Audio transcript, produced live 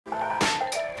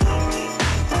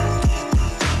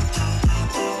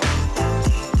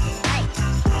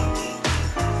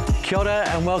Kia ora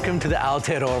and welcome to the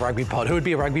Aotearoa Rugby Pod. Who would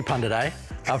be a rugby pundit, eh?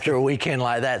 After a weekend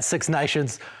like that, Six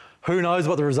Nations, who knows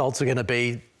what the results are going to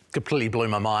be? Completely blew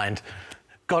my mind.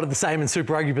 Got it the same in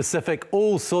Super Rugby Pacific,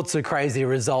 all sorts of crazy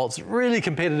results, really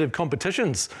competitive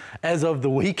competitions as of the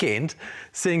weekend,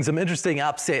 seeing some interesting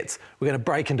upsets. We're going to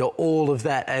break into all of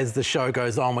that as the show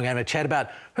goes on. We're going to chat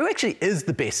about who actually is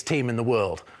the best team in the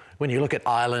world. When you look at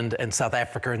Ireland and South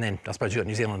Africa, and then I suppose you've got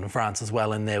New Zealand and France as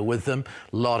well in there with them.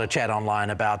 A lot of chat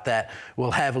online about that. We'll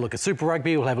have a look at Super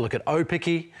Rugby, we'll have a look at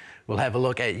Opiki, we'll have a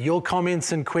look at your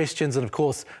comments and questions, and of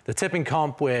course the tipping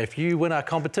comp, where if you win our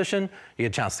competition, you get a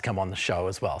chance to come on the show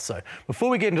as well. So before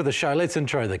we get into the show, let's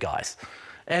intro the guys.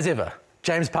 As ever,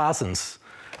 James Parsons.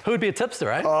 Who would be a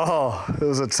tipster, eh? Oh, it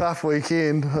was a tough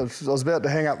weekend. I was about to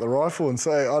hang up the rifle and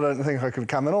say, I don't think I could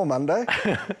come in on Monday.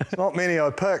 Not many I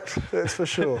picked, that's for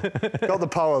sure. Got the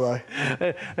power,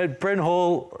 though. At Bryn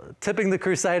Hall, tipping the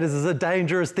Crusaders is a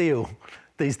dangerous deal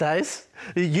these days.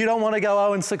 You don't want to go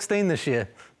 0-16 this year.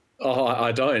 Oh,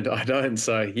 I don't.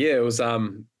 So, yeah, it was,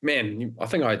 man, I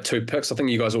think I had two picks. I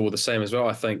think you guys all were the same as well.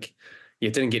 I think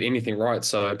didn't get anything right.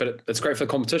 So, but it's great for the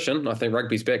competition. I think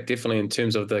rugby's back definitely in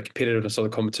terms of the competitiveness of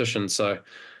the competition. So,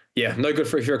 yeah, no good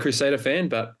for if you're a Crusader fan,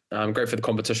 but great for the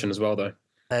competition as well, though.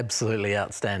 Absolutely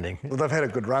outstanding. Well, they've had a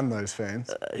good run, those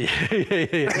fans. Yeah.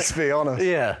 Let's be honest.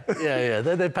 Yeah.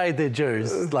 They paid their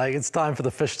dues. Like, it's time for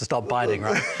the fish to stop biting,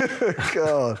 right?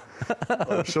 God,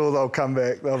 I'm sure they'll come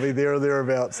back. They'll be there or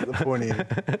thereabouts at the pointy end.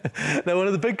 Now, one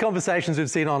of the big conversations we've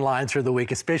seen online through the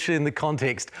week, especially in the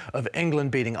context of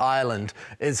England beating Ireland,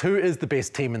 is who is the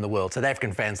best team in the world. South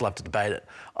African fans love to debate it.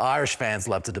 Irish fans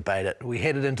love to debate it. We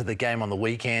headed into the game on the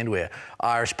weekend where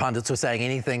Irish pundits were saying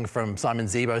anything from Simon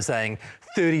Zebo saying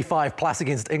 35 plus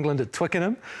against England at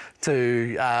Twickenham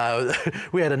to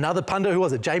we had another pundit, who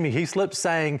was it, Jamie Heaslip,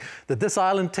 saying that this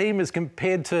Ireland team is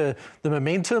compared to the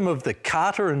momentum of the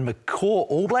Carter and McCaw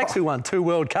All Blacks who won 2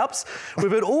 World Cups. We've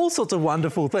heard all sorts of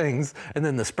wonderful things, and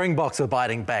then the Springboks are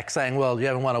biting back saying, well, you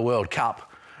haven't won a World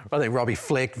Cup. I think Robbie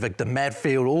Fleck, Victor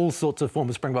Matfield, all sorts of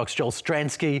former Springboks, Joel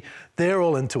Stransky, they're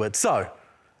all into it. So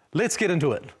let's get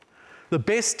into it. The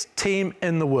best team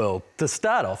in the world. To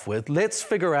start off with, let's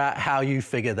figure out how you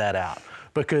figure that out.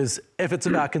 Because if it's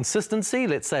about consistency,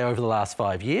 let's say over the last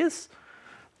 5 years,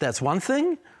 that's one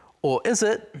thing. Or is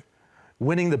it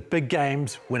winning the big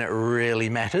games when it really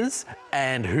matters,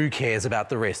 and who cares about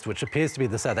the rest, which appears to be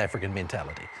the South African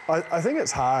mentality? I think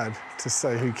it's hard to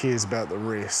say who cares about the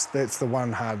rest. That's the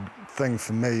one hard thing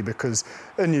for me, because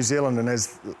in New Zealand and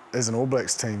as an All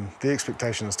Blacks team, the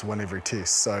expectation is to win every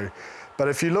test. So, but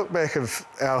if you look back of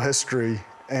our history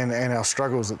and our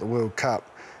struggles at the World Cup,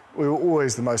 we were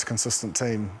always the most consistent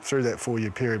team through that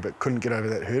 4-year period, but couldn't get over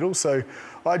that hurdle. So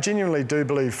I genuinely do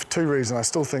believe, for two reasons, I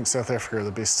still think South Africa are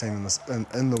the best team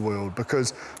in the world,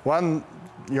 because one,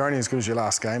 you're only as good as your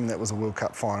last game, and that was a World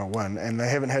Cup final win, and they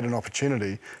haven't had an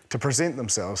opportunity to present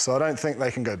themselves. So I don't think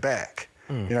they can go back.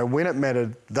 You know, when it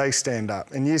mattered, they stand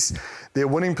up. And yes, their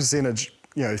winning percentage,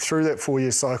 you know, through that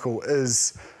 4-year cycle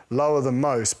is lower than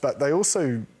most, but they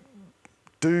also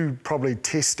do probably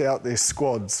test out their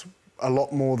squads a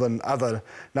lot more than other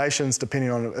nations,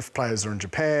 depending on if players are in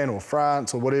Japan or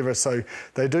France or whatever. So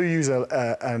they do use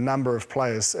a number of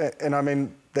players. And I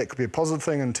mean, that could be a positive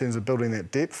thing in terms of building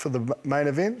that depth for the main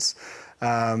events.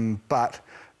 But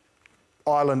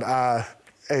Ireland are,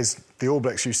 as the All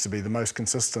Blacks used to be, the most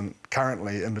consistent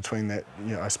currently in between that,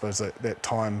 you know, I suppose that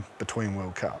time between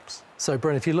World Cups. So,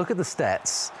 Bryn, if you look at the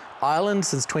stats, Ireland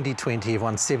since 2020 have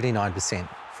won 79%,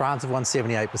 France have won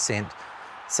 78%,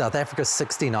 South Africa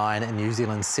 69%, and New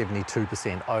Zealand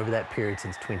 72% over that period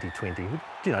since 2020.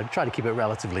 You know, try to keep it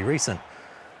relatively recent.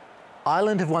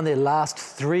 Ireland have won their last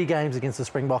 3 games against the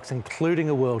Springboks, including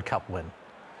a World Cup win.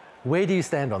 Where do you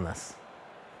stand on this?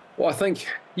 Well, I think,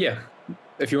 yeah,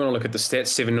 if you want to look at the stats,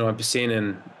 79%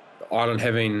 and Ireland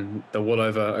having the wool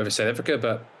over South Africa,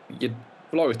 but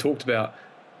like we've talked about,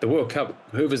 the World Cup,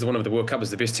 whoever's the winner of the World Cup is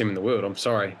the best team in the world. I'm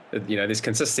sorry. You know, there's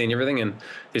consistency in everything, and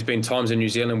there's been times in New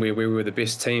Zealand where we were the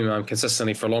best team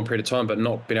consistently for a long period of time, but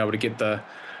not been able to get the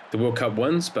World Cup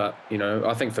wins. But, you know,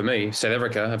 I think for me, South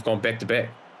Africa have gone back to back.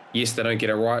 Yes, they don't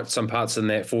get it right. Some parts in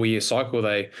that 4-year cycle,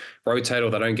 they rotate or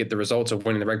they don't get the results of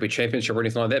winning the Rugby Championship or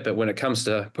anything like that. But when it comes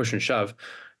to push and shove,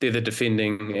 they're the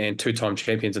defending and 2-time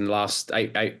champions in the last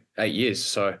eight years.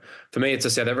 So for me, it's the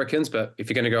South Africans. But if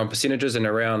you're going to go on percentages and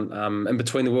around in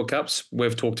between the World Cups,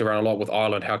 we've talked around a lot with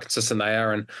Ireland, how consistent they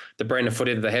are, and the brand of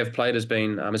footy that they have played has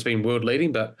been world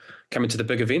leading. But coming to the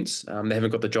big events, they haven't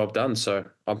got the job done. So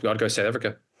I'd go South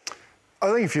Africa.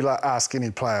 I think if you ask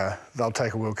any player, they'll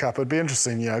take a World Cup. It'd be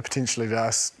interesting, you know, potentially to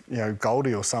ask, you know,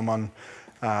 Goldie or someone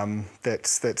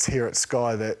that's here at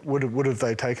Sky that would have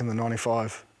they taken the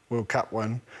 95 World Cup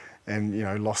win and, you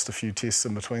know, lost a few tests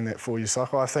in between that 4-year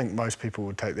cycle. I think most people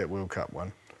would take that World Cup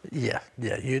win. Yeah,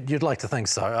 you'd like to think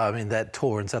so. I mean, that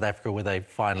tour in South Africa where they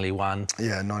finally won,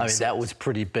 yeah, 96. I mean, that was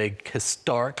pretty big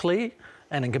historically,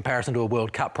 and in comparison to a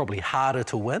World Cup, probably harder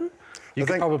to win, you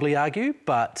could probably argue,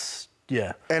 but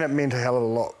yeah. And it meant a hell of a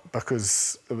lot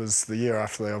because it was the year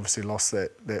after they obviously lost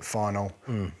that final.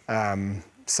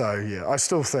 So, yeah, I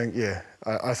still think,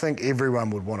 I think everyone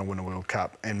would want to win a World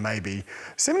Cup, and maybe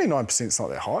 79% is not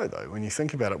that high, though, when you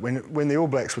think about it. When the All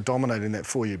Blacks were dominating that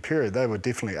 4-year period, they were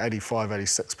definitely 85,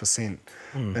 86%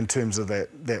 in terms of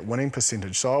that winning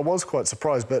percentage. So I was quite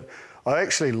surprised, but I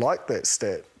actually like that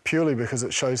stat purely because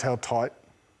it shows how tight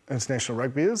international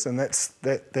rugby is, and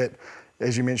that,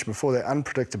 as you mentioned before, that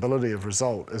unpredictability of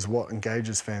result is what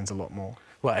engages fans a lot more.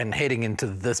 Well, and heading into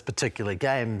this particular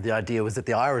game, the idea was that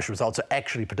the Irish results are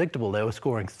actually predictable. They were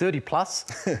scoring 30 plus,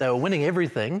 they were winning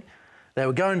everything. They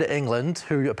were going to England,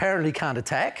 who apparently can't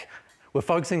attack, were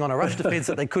focusing on a rush defence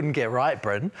that they couldn't get right,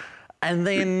 Britain. And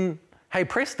then, hey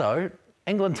presto,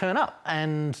 England turn up.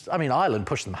 And, I mean, Ireland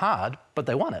pushed them hard, but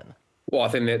they won it. Well, I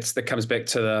think that comes back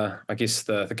to the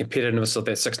competitiveness of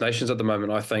that Six Nations at the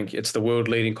moment. I think it's the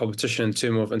world-leading competition in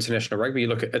terms of international rugby. You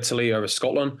look at Italy over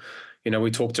Scotland. You know,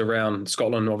 we talked around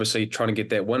Scotland obviously trying to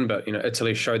get that win, but, you know,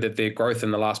 Italy showed that their growth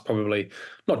in the last probably,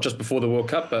 not just before the World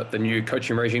Cup, but the new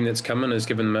coaching regime that's come in has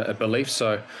given them a belief.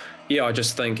 So, yeah, I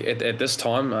just think at this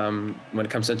time, when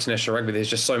it comes to international rugby, there's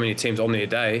just so many teams on their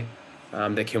day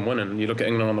that can win. And you look at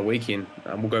England on the weekend,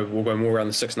 we'll go more around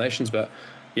the Six Nations, but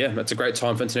yeah, it's a great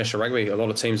time for international rugby. A lot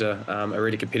of teams are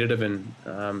really competitive, and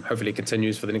hopefully it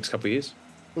continues for the next couple of years.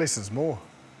 Less is more.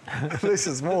 Less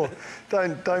is more.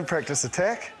 Don't practice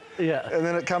attack. Yeah. And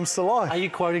then it comes to life. Are you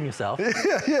quoting yourself?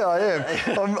 Yeah, I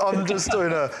am. I'm just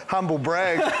doing a humble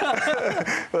brag.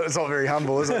 But it's not very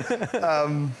humble, is it?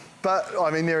 But,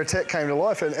 I mean, their attack came to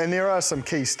life. And there are some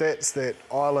key stats that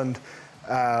Ireland,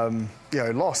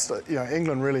 lost. You know,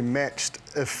 England really matched,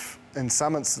 if in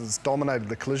some instances dominated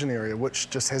the collision area, which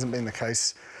just hasn't been the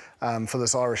case for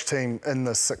this Irish team in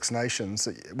the Six Nations.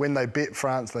 When they beat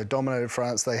France, they dominated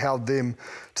France. They held them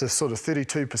to sort of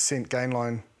 32% gain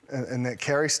line in that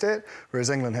carry stat, whereas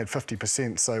England had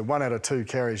 50%. So 1 out of 2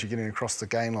 carries you're getting across the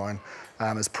gain line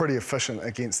is pretty efficient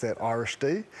against that Irish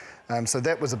D. So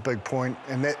that was a big point,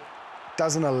 and that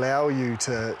doesn't allow you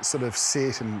to sort of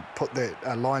set and put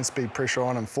that line speed pressure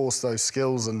on and force those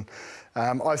skills. And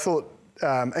I thought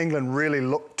England really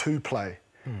looked to play.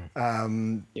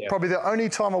 Probably the only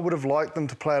time I would have liked them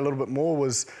to play a little bit more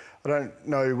was, I don't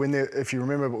know if you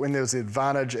remember, but when there was the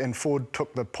advantage and Ford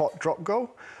took the pot drop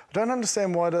goal. I don't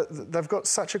understand why they've got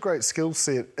such a great skill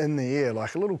set in the air,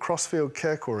 like a little crossfield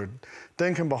kick or a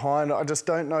dink in behind. I just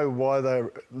don't know why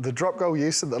the drop goal,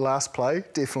 yes, at the last play,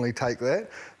 definitely take that,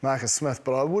 Marcus Smith,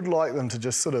 but I would like them to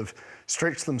just sort of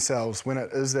stretch themselves when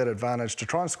it is that advantage to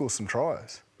try and score some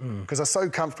tries. Because they're so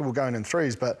comfortable going in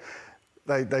threes, but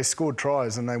they scored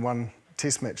tries and they won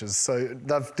test matches. So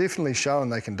they've definitely shown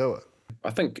they can do it. I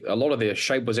think a lot of their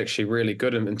shape was actually really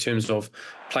good in terms of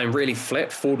playing really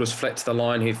flat. Ford was flat to the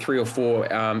line. He had 3 or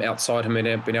 4 outside him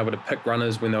and been able to pick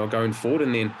runners when they were going forward.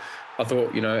 And then I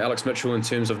thought, you know, Alex Mitchell, in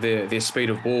terms of their speed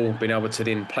of ball, being able to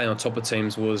then play on top of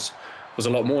teams was a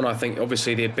lot more. And I think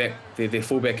obviously their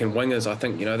fullback and wingers, I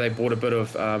think, you know, they brought a bit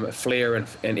of flair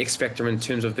and X factor in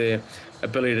terms of their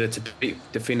ability to beat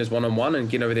defenders one-on-one and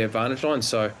get over their advantage line.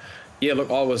 So, yeah,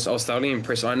 look, I was thoroughly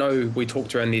impressed. I know we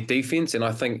talked around their defence, and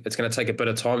I think it's going to take a bit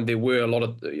of time. There were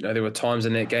there were times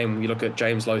in that game when you look at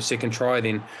James Lowe's second try,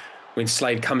 then when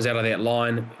Slade comes out of that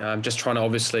line, just trying to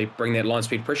obviously bring that line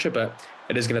speed pressure, but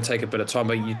it is going to take a bit of time.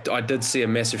 But I did see a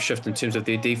massive shift in terms of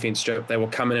their defence. They were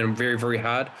coming in very, very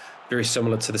hard, very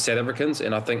similar to the South Africans,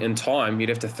 and I think in time you'd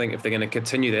have to think if they're going to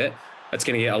continue that, it's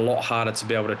going to get a lot harder to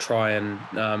be able to try and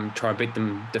beat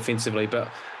them defensively. But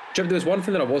Jim, there was one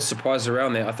thing that I was surprised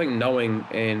around there. I think knowing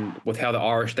and with how the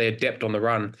Irish, they adapt on the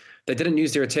run, they didn't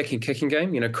use their attacking kicking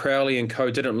game. You know, Crowley and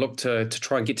co didn't look to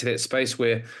try and get to that space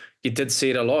where you did see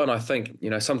it a lot. And I think, you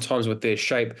know, sometimes with their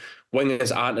shape,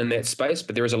 wingers aren't in that space,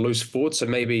 but there is a loose forward. So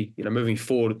maybe, you know, moving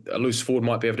forward, a loose forward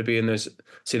might be able to be in those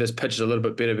pitches a little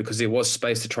bit better because there was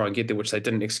space to try and get there, which they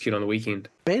didn't execute on the weekend.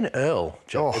 Ben Earl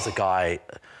is a guy,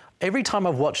 every time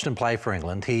I've watched him play for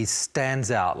England, he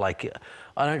stands out. Like,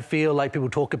 I don't feel like people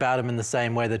talk about him in the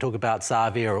same way they talk about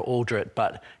Savia or Aldrit,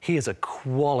 but he is a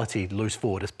quality loose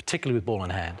forward, particularly with ball in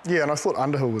hand. Yeah, and I thought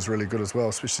Underhill was really good as well,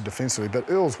 especially defensively, but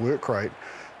Earl's work rate,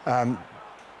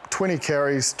 20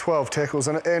 carries, 12 tackles,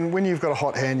 and when you've got a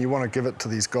hot hand, you want to give it to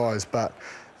these guys, but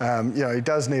He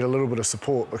does need a little bit of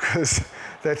support because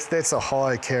that's a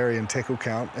high carry and tackle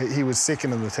count. He was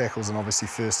second in the tackles and obviously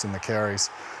first in the carries.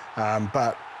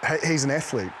 But he's an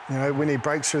athlete. When he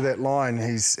breaks through that line,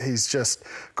 he's just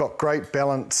got great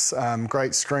balance,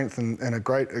 great strength, and a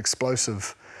great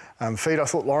explosive feed. I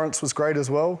thought Lawrence was great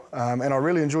as well, and I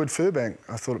really enjoyed Furbank.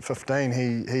 I thought at 15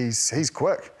 he's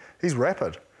quick, he's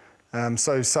rapid.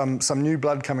 So some new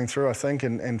blood coming through, I think,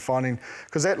 and finding,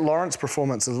 because that Lawrence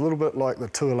performance is a little bit like the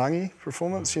Tuolangi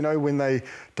performance. When they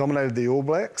dominated the All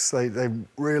Blacks, they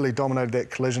really dominated that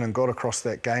collision and got across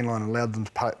that gain line and allowed them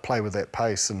to play with that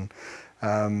pace. And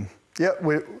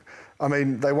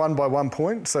they won by 1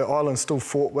 point, so Ireland still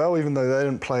fought well, even though they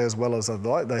didn't play as well as I'd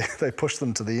like. They pushed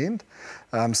them to the end.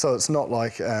 So it's not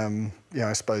like,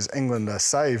 I suppose England are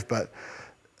saved, but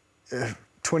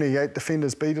 28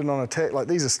 defenders beaten on attack. Like,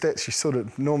 these are stats you sort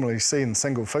of normally see in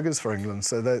single figures for England.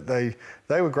 So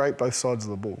they were great both sides of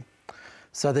the ball.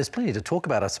 So there's plenty to talk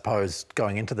about, I suppose,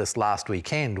 going into this last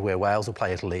weekend where Wales will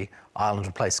play Italy, Ireland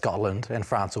will play Scotland, and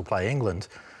France will play England.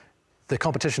 The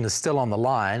competition is still on the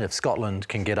line if Scotland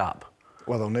can get up.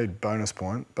 Well, they'll need bonus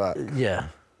point, but yeah,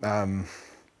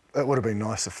 it would have been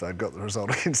nice if they'd got the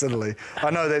result against Italy. I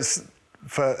know that's,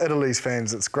 for Italy's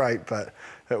fans, it's great, but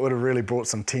it would have really brought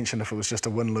some tension if it was just a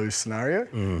win-lose scenario.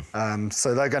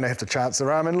 So they're going to have to chance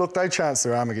their arm. And look, they chanced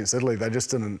their arm against Italy. They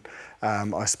just didn't,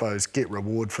 I suppose, get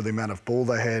reward for the amount of ball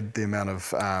they had, the amount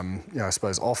of, I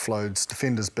suppose, offloads,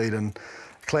 defenders beaten,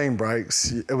 clean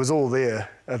breaks. It was all there.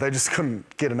 They just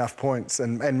couldn't get enough points.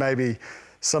 And maybe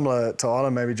similar to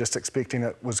Ireland, maybe just expecting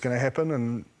it was going to happen.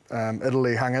 And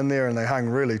Italy hung in there and they hung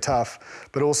really tough.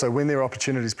 But also, when their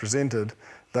opportunities presented,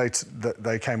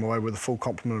 they came away with a full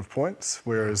complement of points,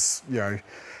 whereas, I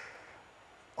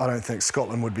don't think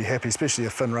Scotland would be happy, especially a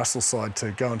Finn Russell side,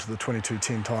 to go into the 22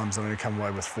 10 times and only come away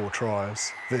with 4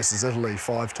 tries, versus Italy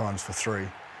 5 times for 3.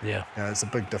 Yeah. It's a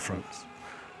big difference.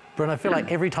 Bruno, I feel like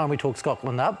every time we talk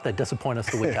Scotland up, they disappoint us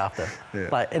the week after. Yeah.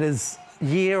 Like, it is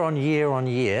year on year on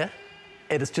year.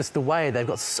 It is just the way they've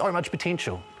got so much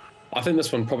potential. I think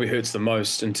this one probably hurts the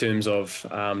most in terms of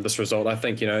this result. I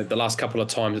think, the last couple of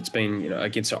times it's been,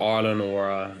 against Ireland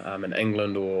or in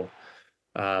England or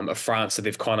France that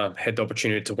they've kind of had the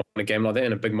opportunity to win a game like that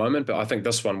in a big moment. But I think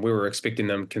this one, we were expecting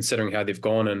them, considering how they've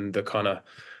gone and the kind of,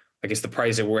 I guess, the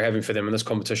praise that we're having for them in this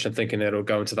competition, thinking that it'll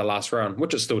go into the last round,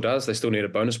 which it still does. They still need a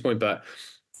bonus point, but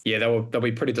yeah, they'll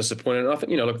be pretty disappointed. And I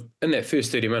think, look, in that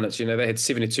first 30 minutes, they had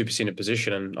 72% of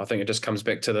possession, and I think it just comes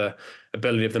back to the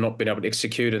ability of them not being able to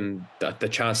execute and the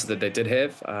chances that they did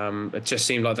have. It just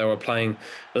seemed like they were playing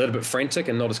a little bit frantic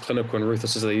and not as clinical and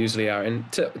ruthless as they usually are.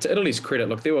 And to Italy's credit,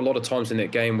 look, there were a lot of times in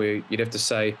that game where you'd have to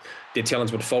say the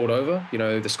Italians would fold over.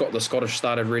 The Scottish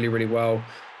started really, really well.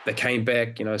 They came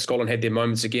back. Scotland had their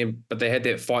moments again, but they had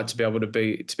that fight to be able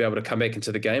to come back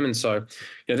into the game. And so,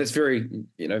 that's very,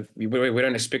 we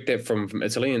don't expect that from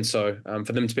Italy. And so,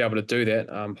 for them to be able to do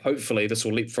that, hopefully this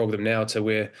will leapfrog them now to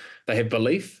where they have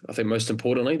belief. I think most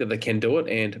importantly that they can do it,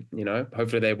 and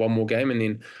hopefully they have one more game, and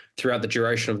then throughout the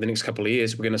duration of the next couple of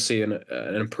years, we're going to see an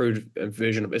improved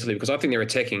version of Italy, because I think their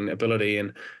attacking ability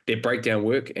and their breakdown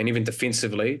work, and even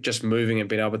defensively, just moving and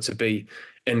being able to be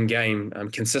in game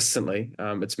consistently,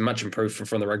 it's much improved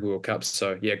from the Rugby World Cup.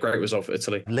 So yeah, great result for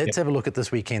Italy. Let's have a look at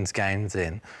this weekend's games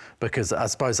then, because I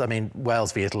suppose,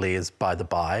 Wales v Italy is by the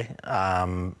by.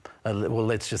 Well,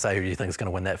 let's just say who you think is going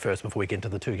to win that first before we get into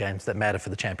the 2 games that matter for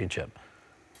the championship.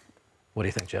 What do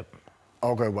you think, Chip?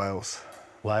 I'll go Wales.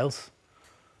 Wales?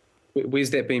 Where's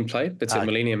that being played? It's at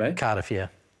Millennium, eh? Cardiff, yeah.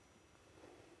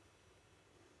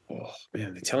 Oh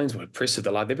man, the Italians were impressive.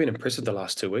 They've been impressive the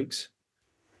last 2 weeks.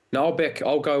 No,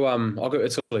 I'll go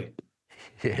Italy.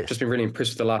 Yeah. Just been really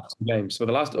impressed with the last 2 games. But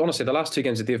the last 2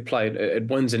 games that they've played, it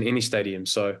wins in any stadium.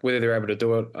 So whether they're able to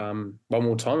do it one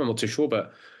more time, I'm not too sure,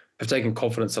 but I've taken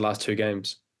confidence the last 2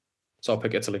 games. So I'll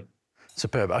pick Italy.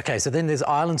 Superb. Okay, so then there's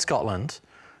Ireland-Scotland.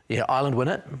 Yeah, Ireland win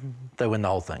it, they win the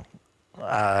whole thing.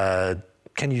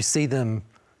 Can you see them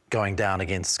going down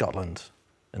against Scotland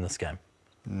in this game?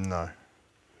 No.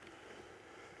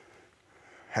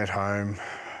 At home,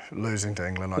 losing to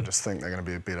England, I just think they're going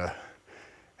to be a better.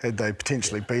 Had they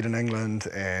potentially beaten England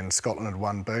and Scotland had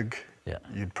won big, yeah,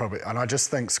 you'd probably. And I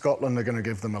just think Scotland are going to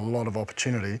give them a lot of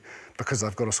opportunity because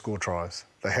they've got to score tries.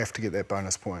 They have to get that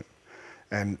bonus point.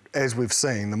 And as we've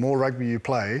seen, the more rugby you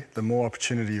play, the more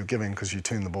opportunity you're giving, because you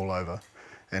turn the ball over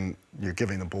and you're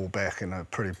giving the ball back in a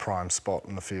pretty prime spot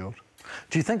in the field.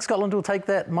 Do you think Scotland will take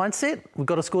that mindset? We've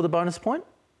got to score the bonus point?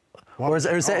 Or is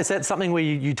that something where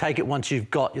you take it once you've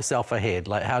got yourself ahead?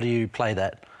 Like, how do you play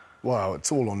that? Well,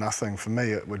 it's all or nothing. For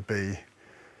me, it would be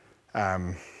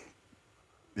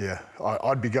Yeah,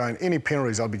 I'd be going any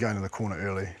penalties. I'd be going to the corner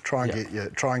early. Try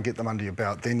and get them under your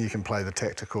belt. Then you can play the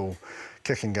tactical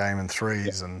kicking game and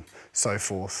threes and so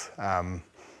forth.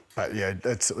 But yeah,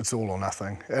 it's all or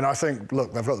nothing. And I think,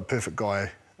 look, they've got the perfect guy,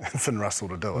 Finn Russell,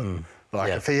 to do it.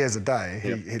 If he has a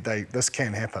day, this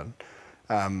can happen.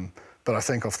 But I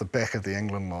think off the back of the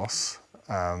England loss,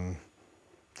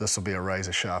 this will be a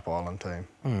razor-sharp Ireland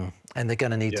team. And they're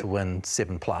going to need to win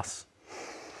 7+.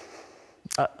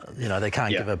 They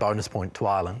can't give a bonus point to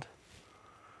Ireland.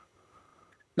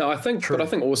 No, I think, but I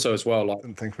think also as well,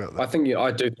 Didn't think about that. I think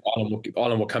I do.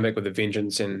 Ireland will come back with a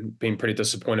vengeance and being pretty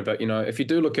disappointed. But if you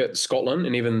do look at Scotland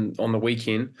and even on the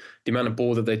weekend, the amount of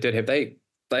ball that they did have, they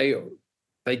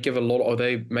give a lot, or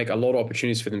they make a lot of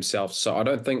opportunities for themselves. So I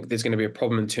don't think there's going to be a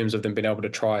problem in terms of them being able to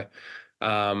try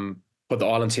put the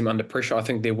Ireland team under pressure. I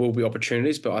think there will be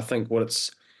opportunities, but I think what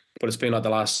it's been like the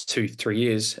last 2-3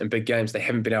 years in big games, they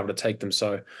haven't been able to take them.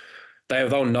 So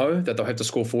they'll know that they'll have to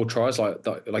score 4 tries like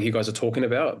you guys are talking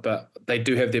about, but they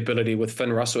do have the ability with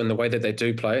Finn Russell and the way that they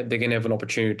do play, they're going to have an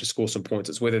opportunity to score some points.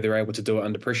 It's whether they're able to do it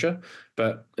under pressure.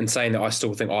 But in saying that, I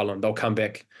still think Ireland, they'll come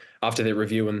back after that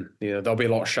review and they'll be a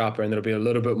lot sharper and there'll be a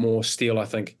little bit more steel, I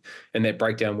think, in that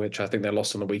breakdown, which I think they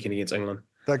lost on the weekend against England.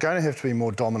 They're going to have to be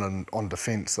more dominant on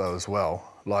defence though as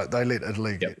well. Like they let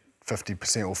Italy get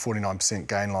 50% or 49%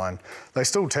 gain line. They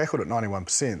still tackled at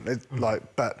 91%.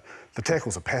 But the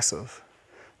tackles are passive.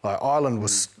 Like Ireland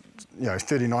was,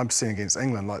 39% against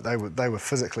England. Like they were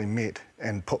physically met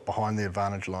and put behind the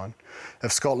advantage line.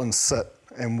 If Scotland sit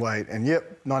and wait, and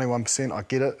 91%, I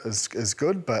get it, is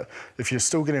good. But if you're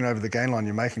still getting over the gain line,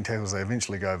 you're making tackles, they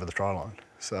eventually go over the try line.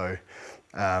 So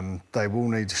they will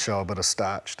need to show a bit of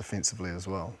starch defensively as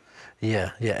well.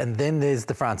 Yeah. And then there's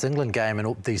the France-England game,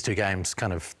 and these two games,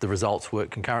 kind of the results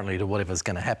work concurrently to whatever's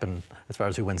going to happen as far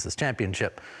as who wins this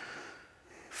championship.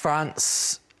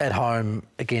 France at home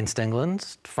against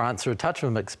England. France are a touch of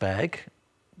a mixed bag.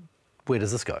 Where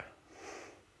does this go?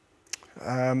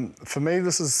 For me,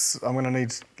 I'm going to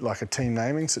need like a team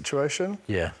naming situation.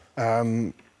 Yeah.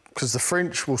 Because the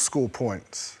French will score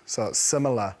points, so it's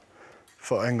similar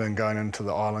for England going into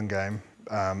the Ireland game.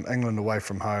 England away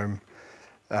from home.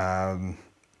 I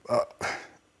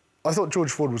thought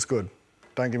George Ford was good,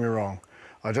 don't get me wrong.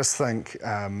 I just think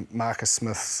Marcus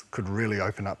Smith could really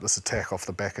open up this attack off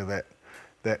the back of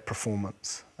that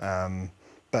performance.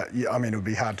 But yeah, I mean, it would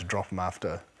be hard to drop him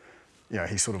after,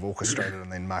 he sort of orchestrated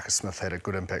and then Marcus Smith had a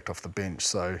good impact off the bench.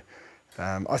 So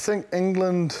I think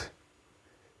England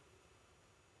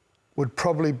would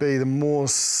probably be the more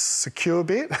secure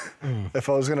bet if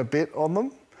I was going to bet on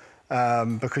them.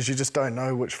 Because you just don't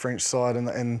know which French side,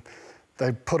 and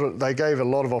they gave a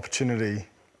lot of opportunity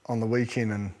on the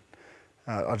weekend, and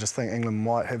I just think England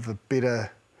might have the better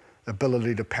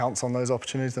ability to pounce on those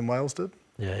opportunities than Wales did.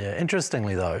 Yeah.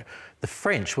 Interestingly though, the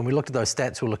French, when we looked at those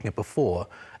stats we were looking at before,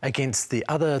 against the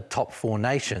other top 4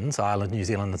 nations, Ireland, New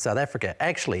Zealand and South Africa,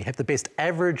 actually have the best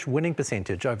average winning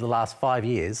percentage over the last 5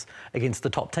 years against the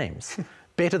top teams.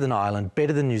 Better than Ireland,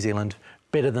 better than New Zealand,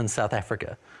 better than South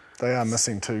Africa. They are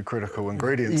missing 2 critical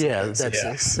ingredients. Yeah,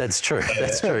 that's true.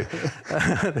 That's true.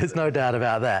 There's no doubt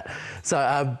about that.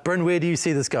 So, Bryn, where do you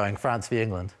see this going, France v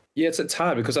England? Yeah, it's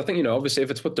hard because I think, obviously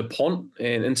if it's with Dupont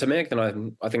and Intermac,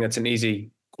 then I think that's an easy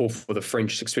call for the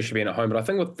French, especially being at home. But I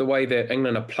think with the way that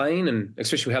England are playing and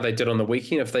especially how they did on the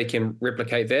weekend, if they can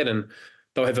replicate that, and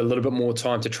they'll have a little bit more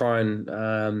time to try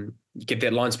and get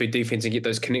that line speed defense and get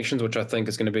those connections, which I think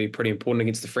is going to be pretty important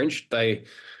against the French. They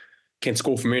can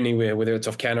score from anywhere, whether it's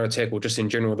off counter-attack or just in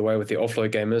general the way with the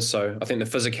offload game is. So I think the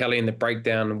physicality and the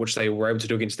breakdown, which they were able to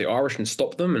do against the Irish and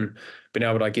stop them and being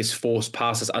able to, I guess, force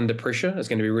passes under pressure is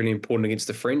going to be really important against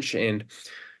the French. And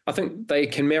I think they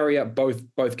can marry up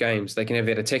both games. They can have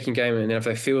that attacking game, and then if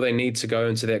they feel they need to go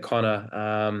into that kind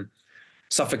of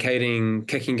suffocating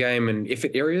kicking game and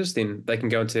effort areas, then they can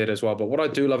go into that as well. But what I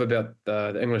do love about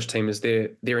the English team is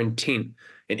their intent.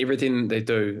 And everything they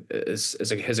do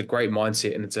has a great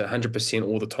mindset, and it's 100%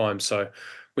 all the time. So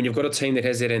when you've got a team that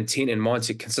has that intent and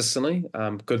mindset consistently,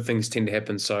 good things tend to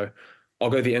happen. So I'll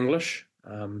go the English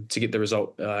to get the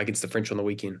result against the French on the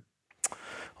weekend.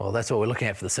 Well, that's what we're looking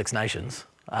at for the Six Nations.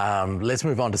 Let's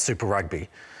move on to Super Rugby.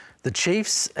 The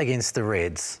Chiefs against the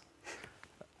Reds.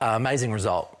 Amazing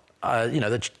result.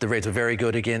 The Reds were very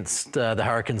good against the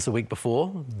Hurricanes the week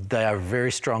before. They are a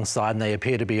very strong side and they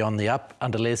appear to be on the up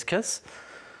under Les Kiss.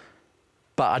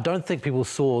 But I don't think people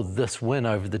saw this win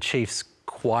over the Chiefs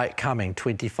quite coming,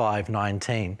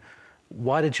 25-19.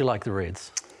 Why did you like the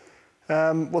Reds?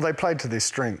 Well, they played to their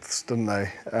strengths, didn't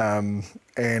they?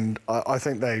 And I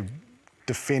think they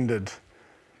defended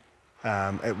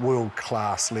at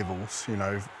world-class levels, you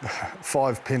know,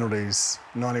 5 penalties,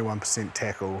 91%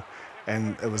 tackle,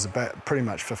 and it was about pretty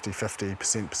much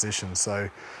 50-50% possession. So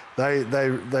they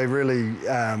really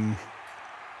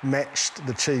matched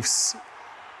the Chiefs'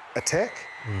 attack.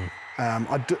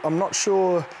 I'm not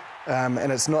sure,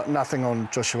 and it's nothing on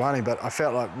Joshuani, but I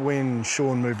felt like when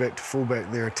Sean moved back to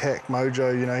fullback, their attack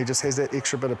mojo, you know, he just has that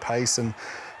extra bit of pace and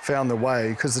found the way,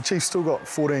 because the Chiefs still got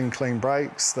 14 clean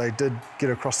breaks. They did get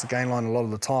across the gain line a lot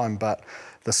of the time, but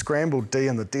the scrambled D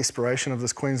and the desperation of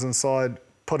this Queensland side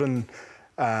put in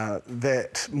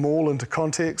that maul into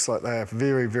context. Like, they have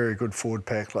very, very good forward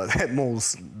pack. Like, that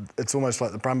maul's, it's almost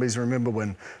like the Brumbies. Remember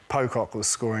when Pocock was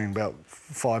scoring about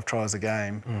 5 tries a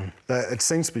game? It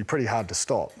seems to be pretty hard to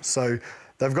stop. So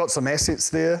they've got some assets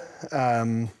there,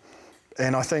 and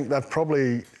I think they're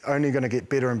probably only going to get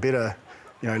better and better.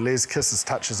 You know, Les Kiss's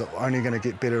touches are only going to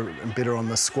get better and better on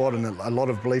this squad, and a lot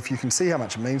of belief. You can see how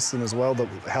much it means to them as well,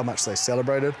 how much they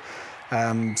celebrated.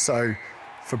 So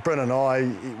for Bryn and I,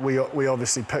 we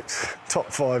obviously picked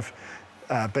top 5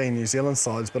 being New Zealand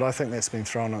sides, but I think that's been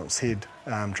thrown on its head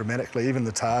dramatically. Even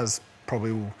the Tars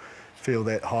probably will feel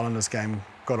that Highlanders game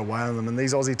got away on them, and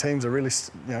these Aussie teams are really,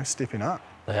 you know, stepping up.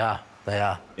 They are.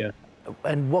 Yeah.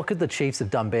 And what could the Chiefs have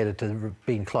done better to have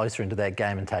been closer into that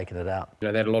game and taken it out? You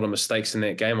know, they had a lot of mistakes in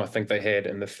that game. I think they had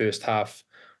in the first half,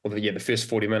 the first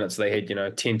 40 minutes, they had, you know,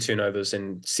 10 turnovers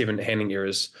and 7 handling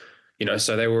errors. You know,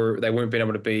 so they weren't being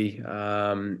able to be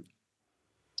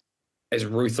as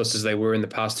ruthless as they were in the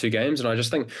past 2 games. And I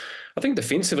think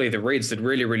defensively the Reds did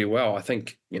really, really well. I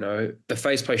think, you know, the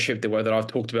phase play shift, the way that I've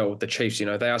talked about with the Chiefs, you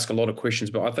know, they ask a lot of questions,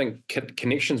 but I think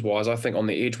connections wise, I think on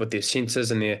the edge with their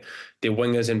centres and their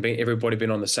wingers and everybody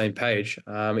being on the same page,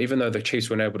 even though the Chiefs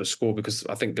weren't able to score because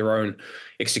I think their own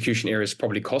execution errors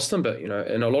probably cost them, but, you know,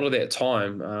 in a lot of that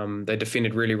time, they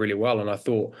defended really, really well. And I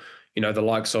thought, you know, the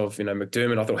likes of, you know,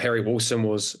 McDermott, I thought Harry Wilson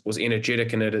was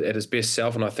energetic and at his best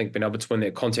self, and I think being able to win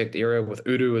that contact area with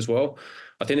Udu as well.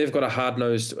 I think they've got a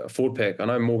hard-nosed forward pack. I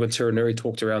know Morgan Tiranuri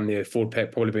talked around their forward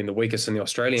pack probably being the weakest in the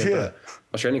Australian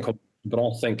competition, but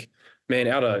I think, man,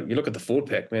 you look at the forward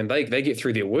pack, man, they get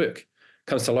through their work.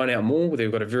 Comes to line out more,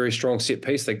 they've got a very strong set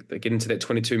piece. They get into that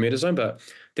 22-metre zone, but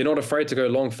they're not afraid to go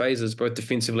long phases, both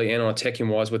defensively and on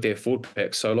attacking-wise with their forward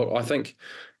pack. So, look, I think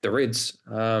the Reds,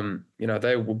 you know,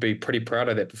 they will be pretty proud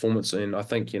of that performance. And I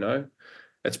think, you know,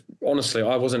 it's honestly,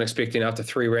 I wasn't expecting after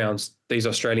 3 rounds these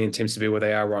Australian teams to be where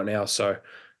they are right now. So,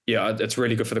 yeah, it's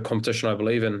really good for the competition, I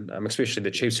believe, and especially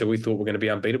the Chiefs, who we thought were going to be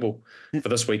unbeatable for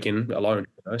this weekend alone.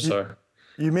 You know, so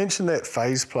you mentioned that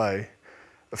phase play.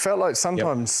 It felt like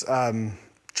sometimes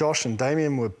Josh and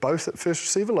Damien were both at first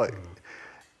receiver,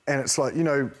 and it's like, you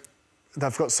know,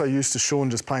 they've got so used to Sean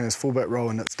just playing his fullback role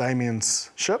and it's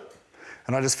Damien's ship.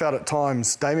 And I just felt at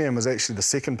times Damien was actually the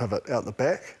second pivot out the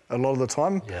back a lot of the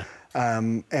time. Yeah.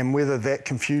 And whether that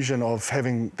confusion of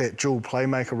having that dual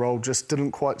playmaker role just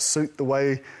didn't quite suit the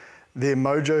way their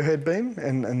mojo had been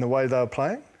and the way they were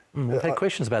playing. We've had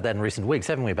questions about that in recent weeks,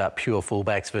 haven't we, about pure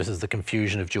fullbacks versus the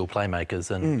confusion of dual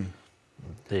playmakers, and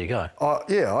there you go.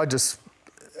 I just...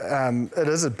 it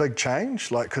is a big change,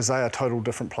 because they are total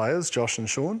different players, Josh and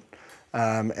Sean.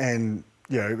 And,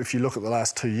 you know, if you look at the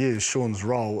last 2 years, Sean's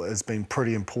role has been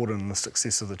pretty important in the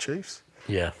success of the Chiefs.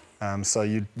 Yeah. So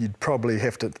you'd probably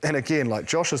have to... And again,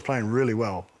 Josh is playing really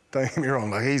well. Don't get me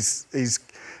wrong.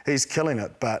 He's killing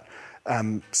it. But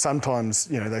sometimes,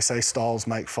 you know, they say styles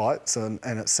make fights, and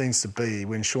it seems to be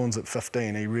when Sean's at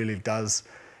 15, he really does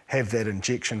have that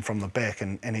injection from the back,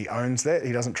 and he owns that.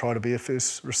 He doesn't try to be a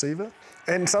first receiver.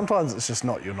 And sometimes it's just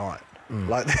not your night.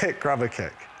 Like that grubber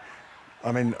kick.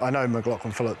 I mean, I know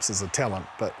McLaughlin Phillips is a talent,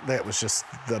 but that was just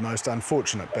the most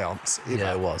unfortunate bounce ever.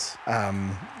 Yeah, it was.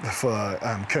 For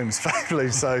Coombs family.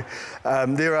 So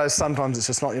there are sometimes it's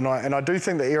just not your night. And I do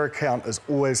think the error count is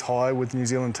always high with New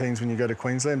Zealand teams when you go to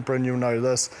Queensland. Bryn, you'll know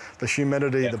this. The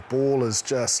humidity, the ball is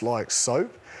just like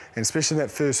soap. And especially in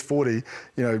that first 40, you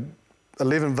know,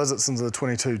 11 visits into the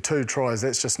 22, 2 tries,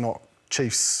 that's just not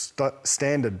Chiefs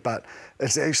standard, but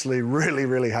it's actually really,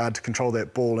 really hard to control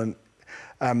that ball, and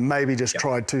maybe just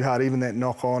tried too hard. Even that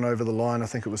knock on over the line, I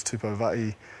think it was Tupou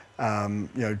Vati,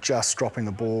 you know, just dropping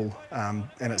the ball, and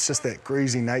it's just that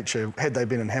greasy nature. Had they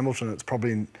been in Hamilton, it's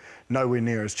probably nowhere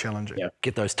near as challenging. Yeah.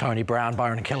 Get those Tony Brown,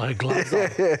 Byron Keller gloves on.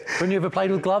 When you ever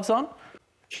played with gloves on?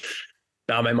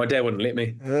 No, mate, my dad wouldn't let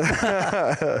me.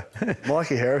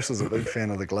 Mikey Harris was a big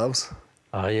fan of the gloves.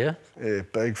 Oh, yeah? Yeah,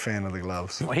 big fan of the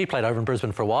gloves. Well, he played over in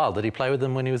Brisbane for a while. Did he play with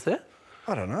them when he was there?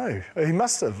 I don't know. He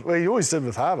must have. Well, he always did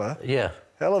with Harbour. Yeah.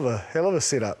 Hell of a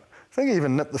setup. I think he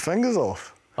even nipped the fingers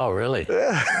off. Oh, really?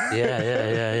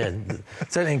 Yeah.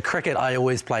 Certainly in cricket, I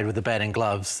always played with the batting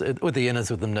gloves, with the inners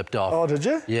with them nipped off. Oh, did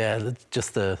you? Yeah,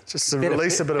 just to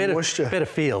release a bit of moisture. Better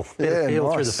feel Nice.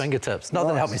 through the fingertips. Not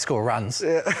that it helped me score runs.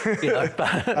 Yeah. You know,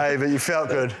 Hey, but you felt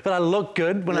good. But I looked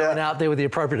good when I went out there with the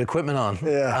appropriate equipment on.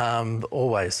 Yeah.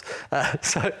 Always.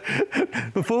 So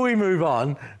before we move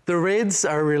on, the Reds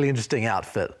are a really interesting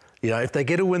outfit. You know, if they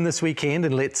get a win this weekend,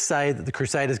 and let's say that the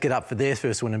Crusaders get up for their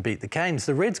first win and beat the Canes,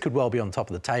 the Reds could well be on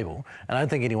top of the table. And I don't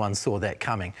think anyone saw that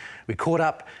coming. We caught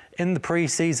up in the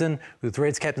pre-season with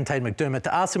Reds captain Tate McDermott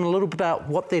to ask him a little bit about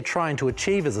what they're trying to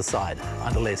achieve as a side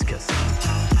under Les Kiss.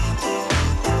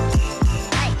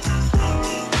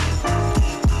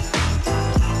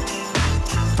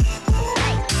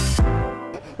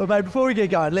 But mate, before we get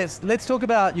going, let's talk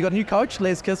about, you got a new coach,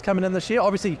 Les Kiss, coming in this year.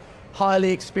 Obviously,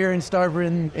 highly experienced over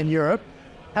in Europe.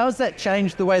 How has that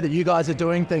changed the way that you guys are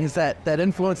doing things, that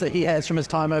influence that he has from his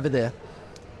time over there?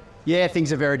 Yeah,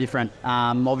 things are very different.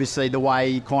 Obviously, the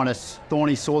way kind of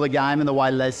Thorny saw the game and the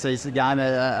way Les sees the game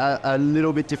are a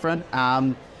little bit different.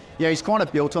 He's kind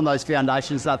of built on those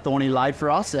foundations that Thorny laid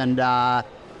for us. And,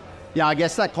 I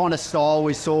guess that kind of style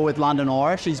we saw with London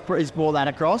Irish, he's brought that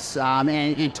across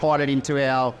and tied it into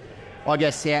our, I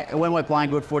guess, when we're playing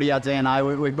good footy, our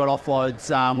DNA, we've got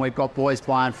offloads, we've got boys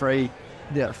playing free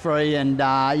and,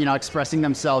 expressing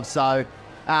themselves. So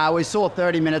we saw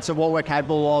 30 minutes of what we're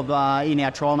capable of in our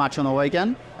trial match on the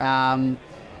weekend.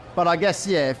 But I guess,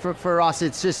 for us,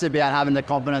 it's just about having the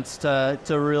confidence to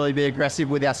really be aggressive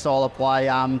with our style of play,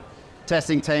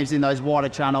 testing teams in those wider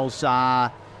channels.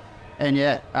 Mate,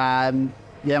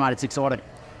 it's exciting.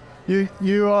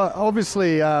 You are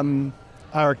obviously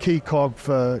are a key cog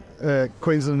for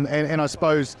Queensland, and I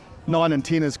suppose 9 and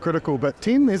 10 is critical, but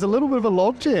 10, there's a little bit of a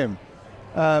logjam.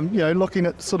 Looking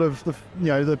at sort of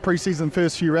the pre-season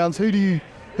first few rounds, who do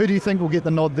you think will get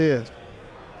the nod there?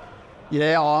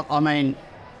 Yeah, I mean,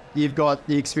 you've got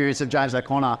the experience of James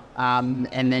O'Connor,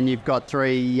 and then you've got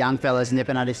 3 young fellas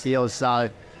nipping at his heels. So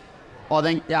I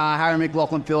think Harry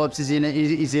McLaughlin-Phillips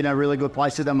is in a really good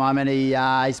place at the moment.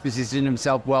 He's positioned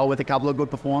himself well with a couple of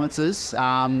good performances.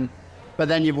 But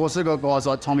then you've also got guys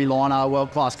like Tommy Liner, a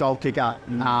world-class goal kicker,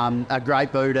 a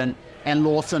great boot, and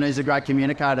Lawson, who's a great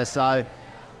communicator. So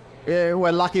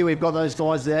we're lucky we've got those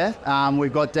guys there.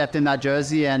 We've got depth in that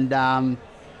jersey, and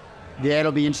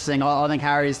it'll be interesting. I think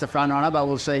Harry is the front runner, but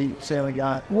we'll see how we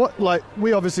go.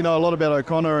 We obviously know a lot about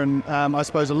O'Connor, and I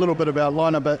suppose a little bit about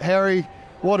Liner, but Harry,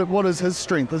 what is his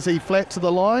strength? Is he flat to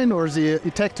the line, or is he a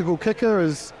tactical kicker?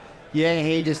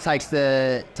 He just takes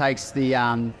the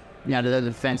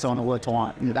defence on all the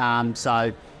time.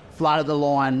 So flat at the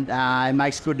line, he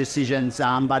makes good decisions,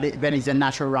 but he's a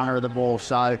natural runner of the ball.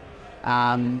 So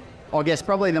I guess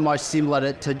probably the most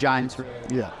similar to James.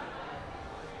 Yeah.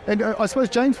 And I suppose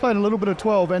James played a little bit of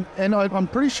 12, and I'm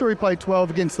pretty sure he played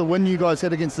 12 against the win you guys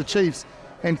had against the Chiefs.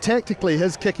 And tactically,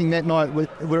 his kicking that night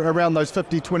were around those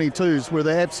 50-22s were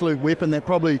the absolute weapon that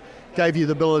probably gave you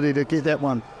the ability to get that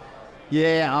one.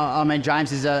 Yeah, I mean,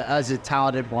 James is a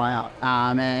talented player.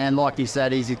 And like you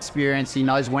said, he's experienced. He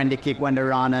knows when to kick, when to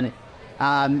run.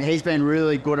 And he's been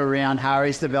really good around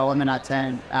Harry's development at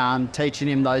 10, teaching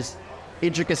him those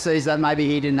intricacies that maybe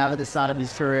he didn't have at the start of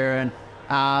his career.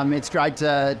 And it's great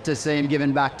to see him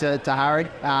giving back to Harry.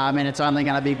 And it's only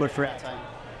going to be good for our team.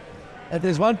 If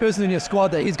there's one person in your squad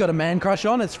that he's got a man crush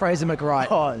on, it's Fraser McWright.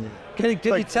 Oh, yeah. Can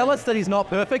you tell us that he's not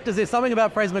perfect? Is there something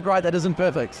about Fraser McWright that isn't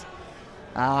perfect?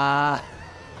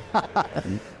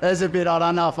 There's a bit, I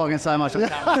don't know if I can say much.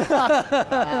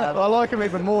 I like him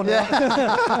even more now.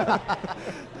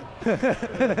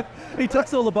 He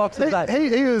ticks all the boxes. He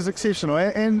is exceptional,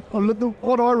 and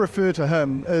what I refer to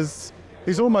him is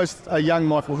he's almost a young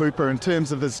Michael Hooper in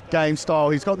terms of his game style.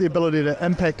 He's got the ability to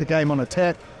impact a game on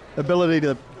attack, ability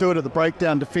to do it at the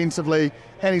breakdown defensively,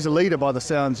 and he's a leader by the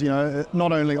sounds,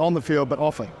 not only on the field but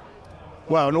off it.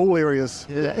 Well, in all areas.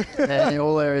 Yeah, in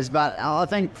all areas. But I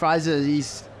think Fraser,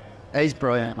 he's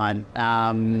brilliant, mate.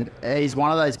 He's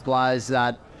one of those players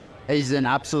that he's an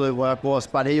absolute workhorse,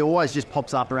 but he always just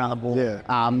pops up around the ball.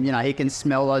 Yeah. He can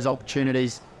smell those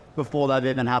opportunities before they've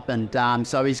even happened.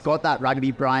 So he's got that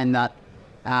rugby brain that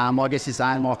I guess you're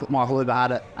saying Michael Hooper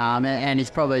had it. And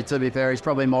he's probably, to be fair, he's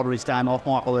probably modelled his game off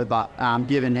Michael Hooper,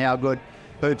 given how good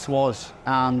Hoops was.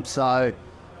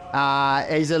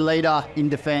 He's a leader in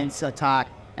defence, attack,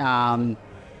 and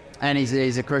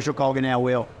he's a crucial cog in our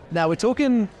wheel. Now, we're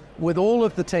talking with all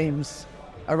of the teams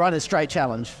a run a straight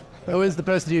challenge. Who is the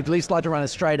person you'd least like to run a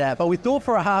straight at? But we thought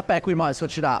for a halfback we might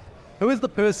switch it up. Who is the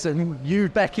person you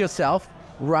back yourself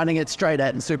running it straight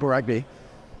at in Super Rugby?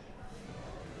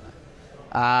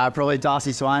 Probably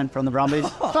Darcy Swain from the Brumbies.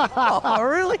 Oh,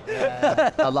 really?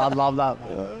 I love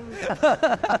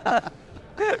that.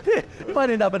 You might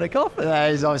end up in a coffin.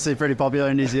 Yeah, he's obviously pretty popular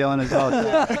in New Zealand as well.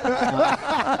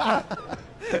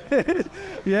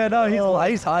 Yeah, no,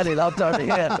 he's highly loved over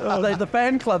here. The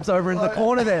fan club's over in the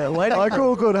corner there waiting. I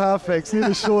call good halfbacks.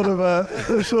 They're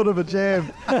short of a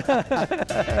jam.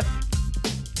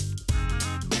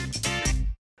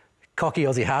 Cocky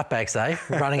Aussie halfbacks, eh?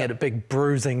 Running at big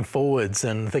bruising forwards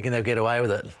and thinking they'll get away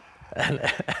with it.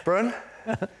 Bryn,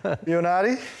 you and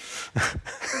Artie?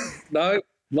 No,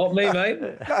 not me, mate.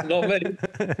 Not me.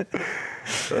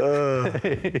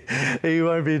 He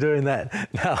won't be doing that.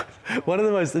 Now, one of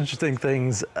the most interesting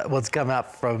things what's come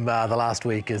up from the last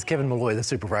week is Kevin Malloy, the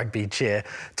Super Rugby chair,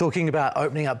 talking about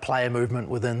opening up player movement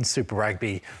within Super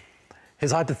Rugby.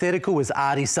 His hypothetical was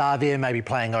Artie Savia maybe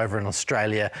playing over in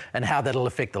Australia and how that'll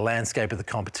affect the landscape of the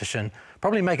competition.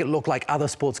 Probably make it look like other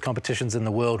sports competitions in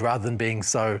the world rather than being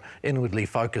so inwardly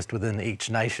focused within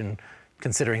each nation,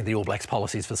 considering the All Blacks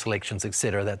policies for selections,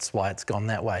 etc. That's why it's gone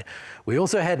that way. We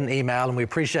also had an email, and we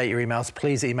appreciate your emails.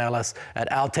 Please email us at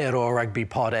Aotearoa Rugby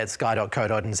Pod at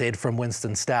sky.co.nz from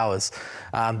Winston Stowers.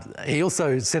 He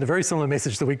also sent a very similar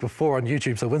message the week before on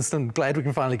YouTube. So Winston, glad we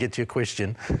can finally get to your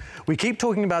question. We keep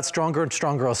talking about stronger and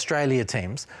stronger Australia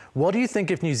teams. What do you think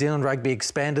if New Zealand Rugby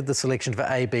expanded the selection for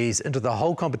ABs into the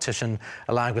whole competition,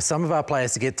 allowing for some of our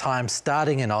players to get time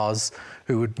starting in Oz,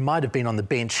 who might have been on the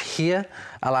bench here,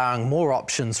 allowing more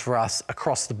options for us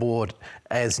across the board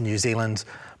as New Zealand?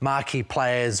 Marquee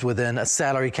players within a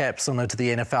salary cap similar to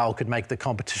the NFL could make the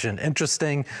competition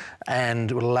interesting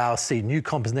and would allow us to see new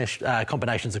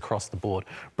combinations across the board.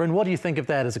 Bryn, what do you think of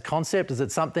that as a concept? Is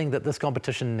it something that this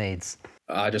competition needs?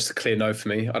 Just a clear no for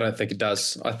me. I don't think it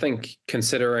does. I think when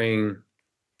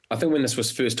this was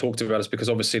first talked about, it's because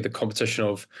obviously the competition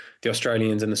of the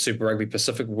Australians and the Super Rugby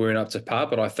Pacific weren't up to par.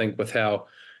 But I think with how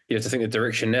you have to think the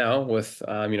direction now with,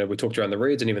 we talked around the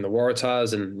Reds and even the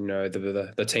Waratahs and,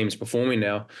 the teams performing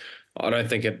now, I don't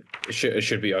think it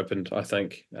should be opened. I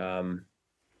think, I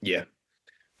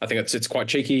think it's quite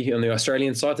cheeky on the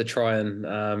Australian side to try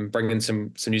and bring in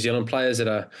some New Zealand players that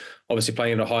are obviously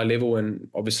playing at a high level and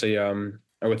obviously are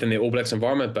within the All Blacks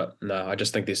environment. But no, I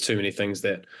just think there's too many things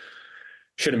that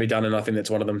shouldn't be done, and I think that's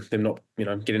one of them. Them not,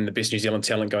 getting the best New Zealand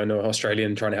talent going to Australia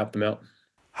and trying to help them out.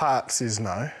 Heart says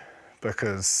no,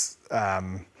 because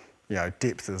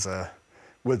depth is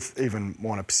with even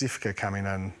Moana Pacifica coming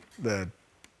in, the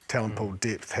talent pool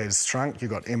depth has shrunk.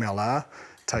 You've got MLR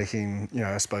taking,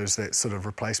 I suppose that sort of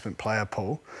replacement player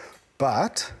pool,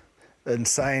 but in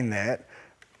saying that,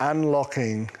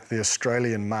 unlocking the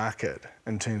Australian market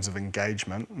in terms of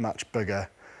engagement much bigger.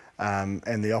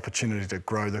 And the opportunity to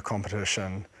grow the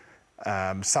competition,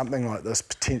 something like this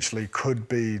potentially could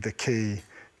be the key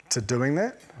to doing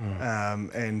that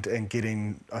and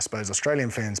getting, I suppose, Australian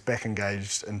fans back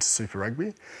engaged into Super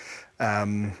Rugby.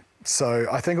 So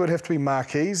I think it would have to be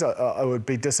marquees. I would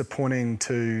be disappointing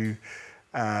to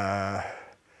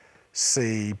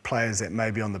see players that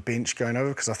may be on the bench going over,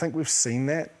 because I think we've seen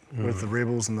that with the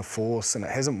Rebels and the Force, and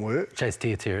it hasn't worked. Chase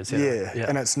Tiatir, yeah,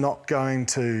 and it's not going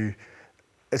to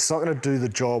do the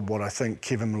job what I think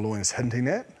Kevin Malloy is hinting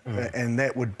at, and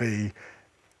that would be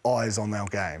eyes on our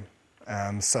game.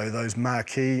 So those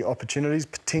marquee opportunities,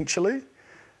 potentially,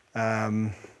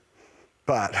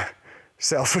 but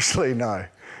selfishly, no.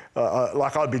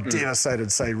 I'd be devastated to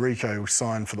say Rico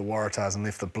signed for the Waratahs and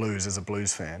left the Blues as a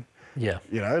Blues fan. Yeah.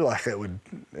 It would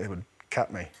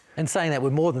cut me. And saying that,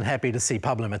 we're more than happy to see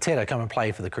Pablo Matera come and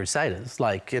play for the Crusaders.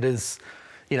 It is,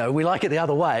 we like it the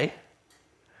other way.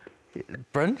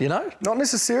 Bryn, Not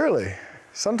necessarily.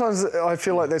 Sometimes I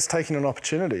feel like that's taking an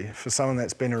opportunity for someone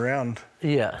that's been around.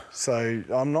 Yeah. So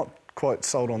I'm not quite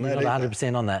sold on that. You're not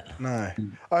 100% on that. No.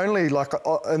 Only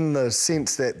in the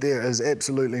sense that there is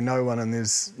absolutely no one, and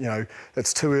there's,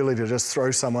 it's too early to just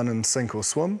throw someone in sink or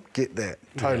swim. Get that.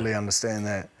 Totally understand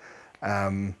that.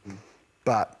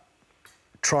 But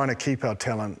trying to keep our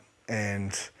talent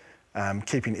and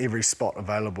keeping every spot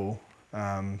available.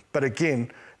 But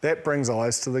again, that brings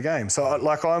eyes to the game. So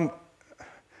I'm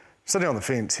sitting on the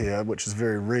fence here, which is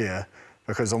very rare,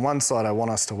 because on one side I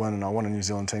want us to win and I want a New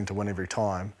Zealand team to win every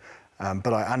time.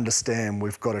 But I understand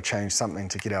we've got to change something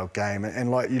to get our game. And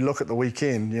you look at the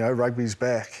weekend, rugby's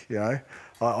back,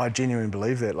 I genuinely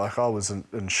believe that. I was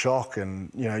in shock,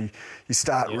 and, you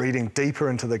start reading deeper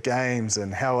into the games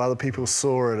and how other people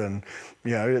saw it, and,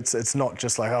 it's not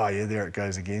just there it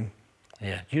goes again.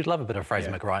 Yeah, you'd love a bit of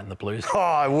Fraser McWright in the Blues. Oh,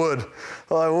 I would.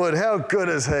 How good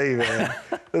is he, man?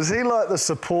 Is he like the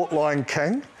support line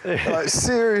king? Like,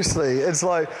 seriously, it's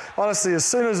like, honestly, as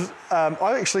soon as,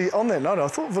 on that note, I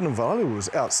thought Vunivalu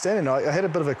was outstanding. I had a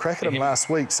bit of a crack at him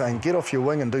last week saying, get off your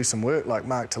wing and do some work like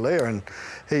Mark Talia. And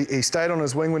he stayed on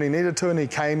his wing when he needed to, and he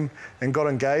came and got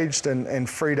engaged and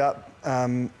freed up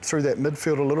through that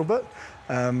midfield a little bit.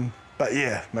 But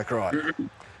yeah, McWright.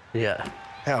 Yeah.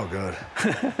 How good.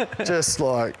 Just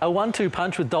like... A 1-2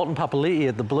 punch with Dalton Papali'i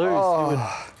at the Blues.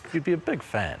 Oh. You'd be a big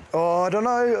fan. Oh, I don't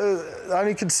know. The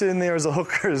only concern there as a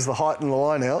hooker is the height and the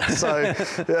line out. So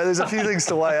there's a few things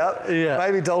to weigh up. Yeah.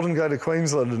 Maybe Dalton go to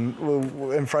Queensland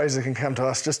and Fraser can come to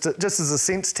us just as a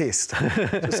sense test.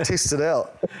 Just test it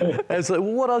out. And so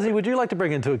what Aussie would you like to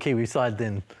bring into a Kiwi side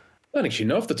then? I don't actually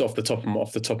know off the top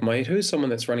of my head who's someone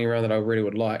that's running around that I really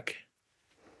would like.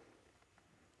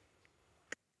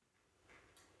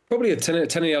 Probably a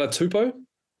Taniela Tupou.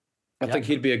 I think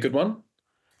he'd be a good one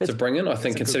to bring in. I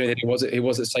think considering that he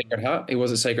was at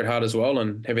Sacred Heart as well,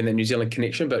 and having that New Zealand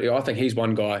connection. But I think he's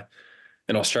one guy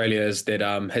in Australia has that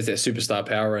superstar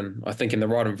power, and I think in the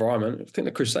right environment, I think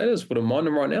the Crusaders wouldn't mind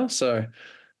him right now. So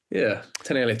yeah,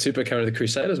 Taniela Tupou coming to the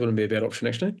Crusaders wouldn't be a bad option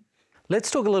actually. Let's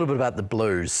talk a little bit about the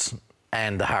Blues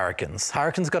and the Hurricanes.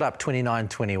 Hurricanes got up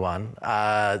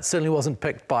 29-21. It certainly wasn't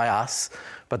picked by us,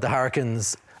 but the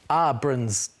Hurricanes are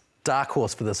Bryn's dark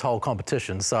horse for this whole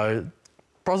competition, so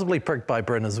possibly pricked by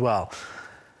Bryn as well.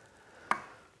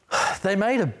 They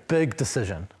made a big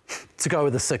decision to go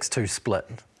with a 6-2 split.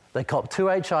 They copped 2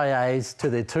 HIAs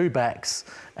to their 2 backs,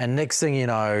 and next thing you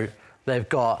know, they've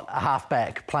got a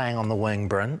halfback playing on the wing,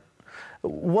 Bryn.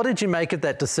 What did you make of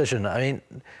that decision? I mean,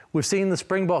 we've seen the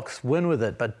Springboks win with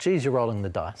it, but geez, you're rolling the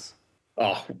dice.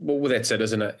 Oh, well, that's it,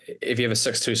 isn't it? If you have a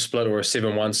 6-2 split or a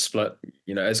 7-1 split,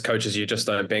 as coaches, you just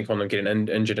don't bank on them getting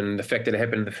injured. And the fact that it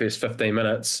happened in the first 15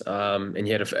 minutes, and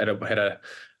you had a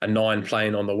 9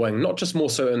 playing on the wing, not just more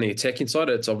so on the attacking side.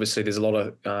 It's obviously there's a lot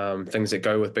of things that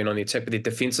go with being on the attack, but the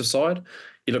defensive side,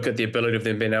 you look at the ability of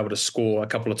them being able to score a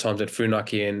couple of times at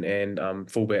Funaki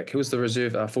and fullback. Who was the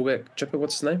reserve fullback? Chipper,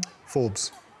 what's his name?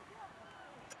 Forbes.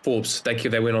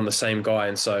 They went on the same guy,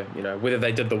 and so whether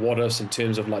they did the what ifs in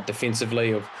terms of like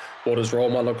defensively of what his role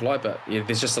might look like, but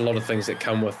there's just a lot of things that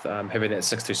come with having that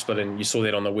 6-2 split, and you saw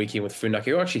that on the weekend with Funaki,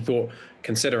 who I actually thought,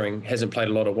 considering hasn't played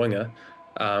a lot of winger,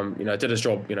 did his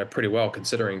job pretty well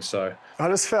considering. So I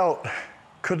just felt,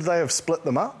 could they have split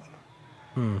them up?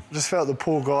 I just felt the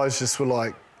poor guys just were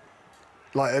like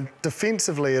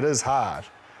defensively it is hard.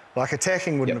 Like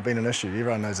attacking wouldn't have been an issue.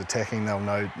 Everyone knows attacking, they'll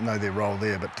know their role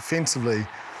there, but defensively,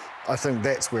 I think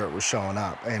that's where it was showing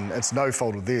up, and it's no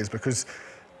fault of theirs because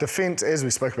defence, as we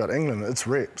spoke about England, it's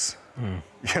reps.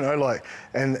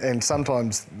 And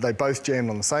sometimes they both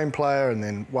jammed on the same player, and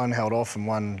then one held off and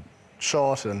one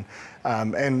shot, and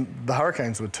the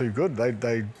Hurricanes were too good.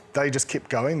 They just kept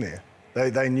going there.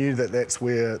 They knew that that's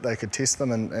where they could test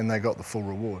them, and they got the full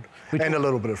reward, and a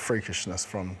little bit of freakishness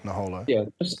from Naholo. Yeah.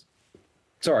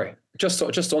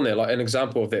 Just on there, like an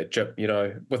example of that, Jip,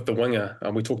 with the winger,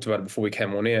 we talked about it before we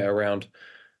came on air around,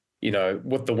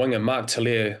 with the winger, Mark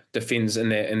Talia defends in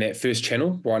that first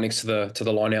channel right next to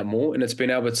the line out more, and it's been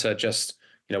able to just,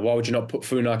 why would you not put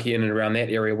Funaki in and around that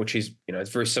area, which is,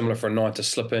 it's very similar for a 9 to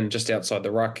slip in just outside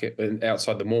the ruck,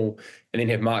 outside the maul, and then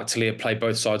have Mark Talia play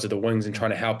both sides of the wings and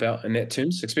trying to help out in that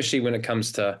terms, especially when it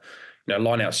comes to,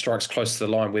 line out strikes close to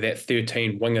the line where that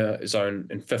 13 winger zone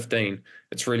and 15,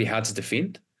 it's really hard to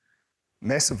defend.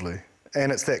 Massively.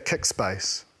 And it's that kick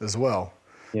space as well.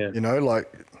 Yeah.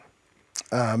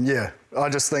 I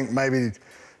just think maybe,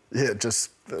 it's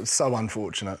so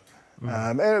unfortunate.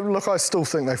 And look, I still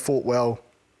think they fought well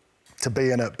to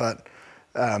be in it, but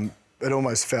it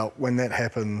almost felt when that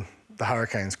happened, the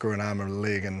Hurricanes grew an arm and a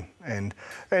leg, and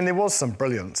there was some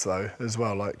brilliance though as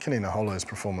well. Like Kenny Naholo's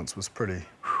performance was pretty.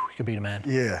 He could beat a man.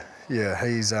 Yeah.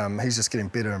 He's just getting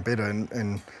better and better,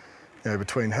 and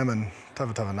between him and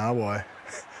Tavatawa Nawai,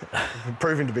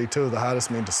 proving to be 2 of the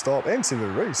hardest men to stop, and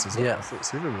Sevu Reece as well. Yeah. I thought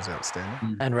Sevu was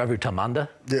outstanding. And Ravu Tamanda.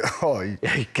 Yeah.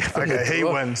 He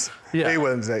wins. Yeah. He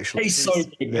wins actually. He's so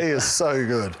good. He is so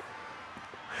good.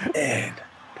 Man.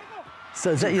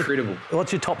 So is that incredible.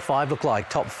 What's your top 5 look like?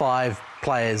 Top 5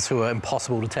 players who are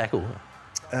impossible to tackle?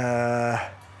 Look,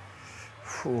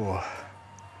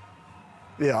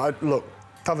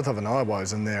 Tavatawa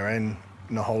Nawai's in there, and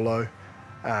Naholo.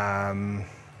 I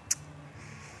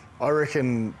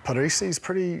reckon Parisi's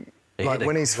pretty.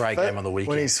 When he's great fit, game on the weekend.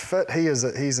 When he's fit,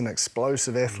 he's an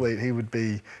explosive athlete. He would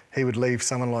leave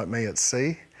someone like me at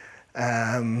sea.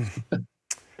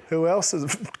 Who else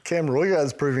is Cam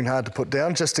Roygaard's proving hard to put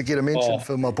down, just to get a mention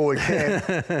for my boy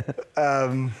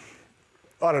Cam.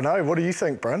 I don't know. What do you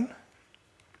think, Bryn?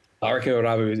 I reckon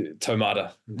it would be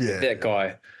Tomata. Yeah. That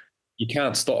guy, you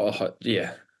can't stop.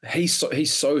 Yeah. He's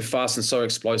so fast and so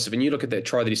explosive. And you look at that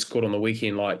try that he scored on the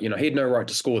weekend, like, he had no right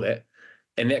to score that.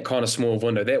 And that kind of small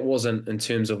window, that wasn't in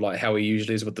terms of like how he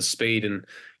usually is with the speed, and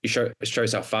it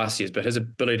shows how fast he is, but his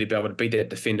ability to be able to beat that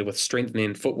defender with strength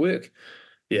and footwork,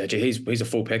 yeah, gee, he's a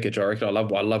full package. I reckon. I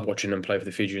love watching him play for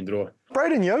the Fiji and Drua.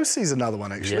 Braden Yossi's another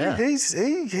one actually. Yeah.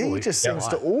 He just seems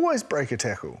to always break a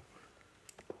tackle.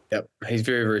 Yep, he's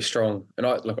very, very strong. And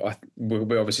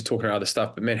we're obviously talking about other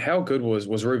stuff, but man, how good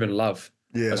was Ruben Love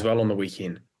as well on the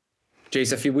weekend?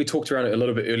 Geez, we talked around it a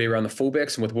little bit earlier around the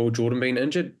fullbacks, and with Will Jordan being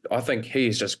injured, I think he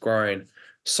is just growing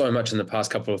so much in the past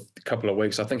couple of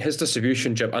weeks. I think his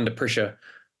distribution jib under pressure,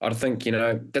 I think,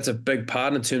 that's a big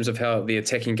part in terms of how the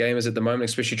attacking game is at the moment,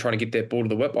 especially trying to get that ball to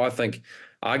the whip. I think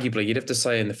arguably you'd have to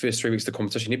say in the first 3 weeks of the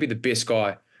competition, he'd be the best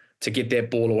guy to get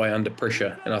that ball away under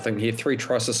pressure. And I think he had 3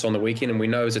 try assists on the weekend, and we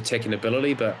know his attacking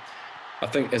ability, but I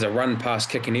think as a run, pass,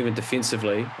 kick, and even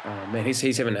defensively, man,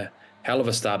 he's having a hell of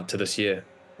a start to this year.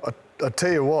 I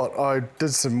tell you what, I did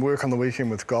some work on the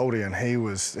weekend with Goldie, and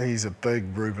he's a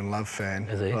big Ruben Love fan.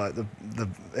 Is he? Like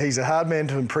he's a hard man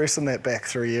to impress in that back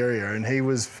 3 area, and he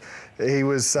was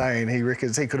saying he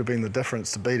reckons he could have been the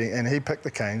difference to beating. And he picked the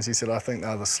Canes. He said, I think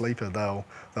they're the sleeper.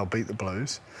 They'll beat the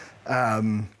Blues.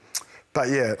 But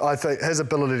yeah, I think his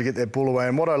ability to get that ball away,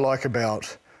 and what I like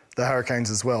about the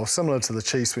Hurricanes as well, similar to the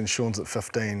Chiefs when Sean's at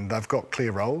 15, they've got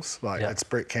clear roles. Like it's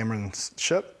Brett Cameron's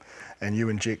ship, and you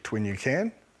inject when you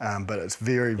can. But it's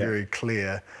very, very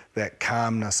clear that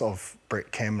calmness of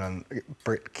Brett Cameron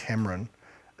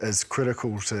is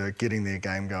critical to getting their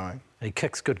game going. He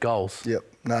kicks good goals. Yep.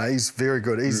 No, he's very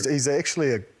good. He's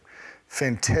actually a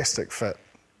fantastic fit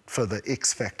for the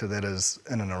X factor that is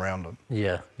in and around him.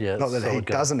 Yeah. Not that he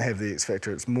doesn't have the X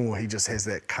factor, it's more he just has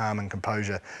that calm and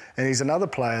composure. And he's another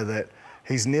player that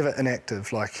he's never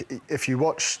inactive. Like, if you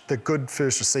watch the good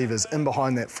first receivers in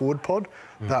behind that forward pod,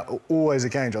 they're always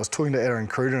engaged. I was talking to Aaron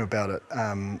Cruden about it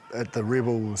at the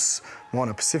Rebels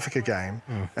Moana Pacifica game,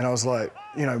 and I was like,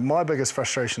 my biggest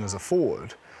frustration as a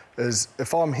forward is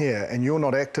if I'm here and you're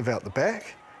not active out the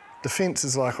back, defence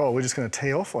is like, oh, we're just going to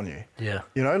tee off on you. Yeah.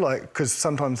 Because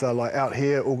sometimes they're like out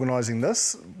here organising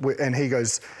this, and he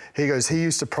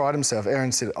used to pride himself.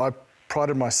 Aaron said, I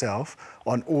prided myself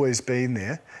on always being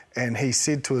there, and he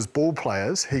said to his ball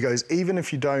players, he goes, even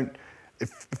if you don't,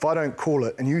 if I don't call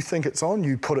it and you think it's on,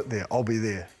 you put it there, I'll be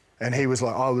there. And he was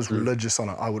like, I was religious on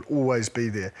it. I would always be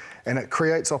there. And it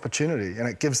creates opportunity, and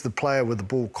it gives the player with the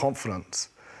ball confidence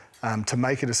to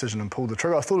make a decision and pull the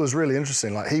trigger. I thought it was really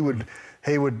interesting. Like he would,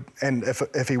 and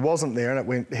if he wasn't there and it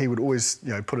went, he would always,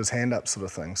 put his hand up, sort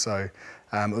of thing. So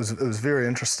it was very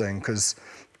interesting because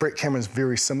Brett Cameron's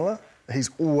very similar.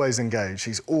 He's always engaged.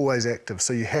 He's always active.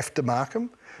 So you have to mark him,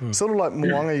 sort of like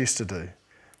Moanga used to do.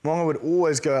 Moanga would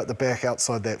always go out the back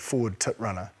outside that forward tip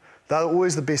runner. They're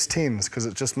always the best 10s because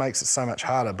it just makes it so much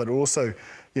harder. But also,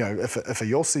 if a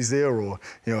Yossi's there or,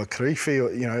 a Karifi,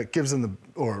 or, it gives them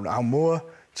or an Almoa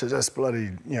to just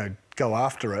bloody, go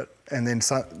after it and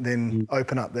then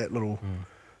open up that little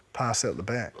pass out the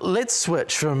back. Let's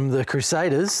switch from the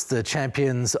Crusaders, the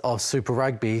champions of Super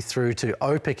Rugby, through to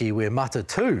Aupiki, where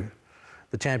Matatu,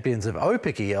 the champions of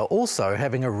Aupiki, are also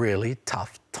having a really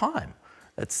tough time.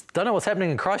 Don't know what's happening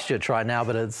in Christchurch right now,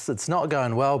 but it's not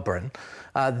going well, Bryn.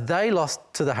 They lost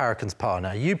to the Hurricanes Power.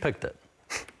 Now, you picked it.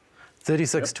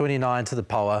 36-29 to the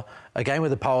Power. A game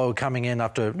with the Power coming in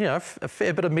after a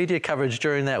fair bit of media coverage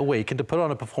during that week, and to put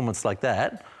on a performance like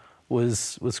that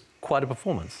was quite a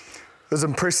performance. It was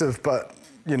impressive, but,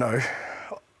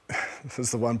 this is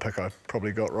the one pick I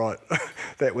probably got right.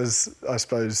 That was, I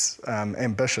suppose,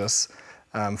 ambitious.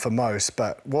 For most,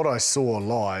 but what I saw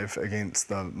live against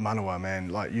the Manawa, man,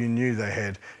 like you knew they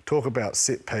had, talk about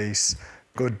set piece,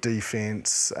 good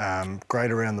defence, great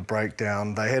around the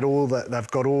breakdown. They had all that,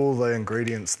 they've got all the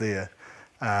ingredients there.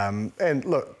 And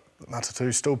look,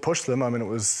 Matatu still pushed them. I mean, it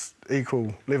was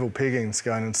equal level peggings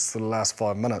going into the last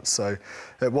 5 minutes, so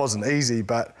it wasn't easy,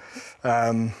 but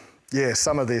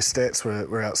some of their stats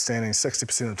were outstanding.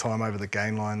 60% of the time over the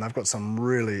gain line. They've got some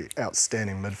really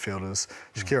outstanding midfielders.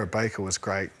 Shakira Baker was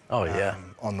great. Oh, yeah.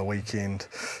 On the weekend.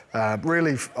 I'm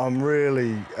really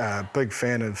a big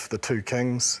fan of the two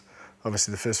Kings.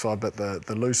 Obviously the first 5, but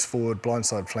the loose forward,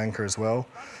 blindside flanker as well.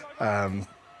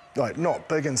 Not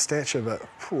big in stature, but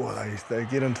they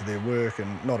get into their work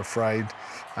and not afraid.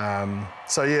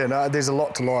 There's a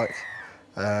lot to like,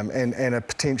 and a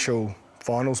potential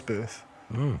finals berth.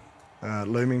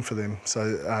 Looming for them.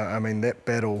 So, that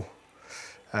battle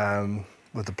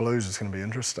with the Blues is going to be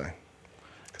interesting.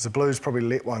 Because the Blues probably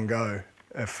let one go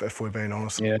if we're being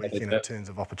honest, on the weekend in terms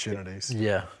of opportunities.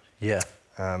 Yeah.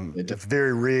 It's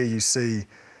very rare you see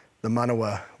the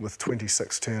Manawa with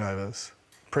 26 turnovers.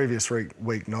 Previous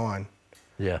week 9.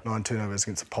 Yeah. 9 turnovers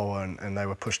against the Poa, and they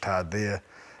were pushed hard there.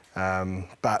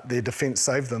 But their defence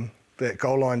saved them. That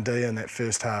goal line D in that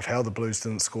first half, how the Blues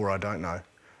didn't score, I don't know.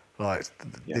 There's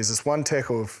this one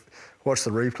tackle watch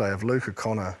the replay of Luke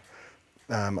O'Connor.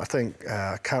 I think,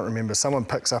 I can't remember, someone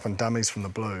picks up and dummies from the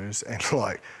Blues, and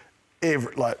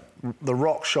the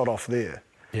rock shot off there.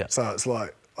 Yeah. So it's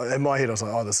like, in my head, I was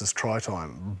like, oh, this is try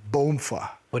time. Boom for.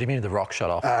 What do you mean the rock shot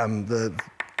off? The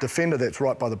defender that's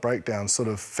right by the breakdown sort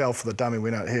of fell for the dummy,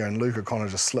 went out here, and Luke O'Connor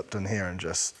just slipped in here and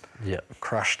just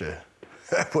crushed her.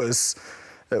 It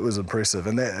was impressive,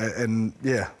 and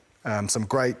some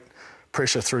great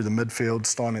pressure through the midfield.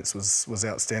 Steinmetz was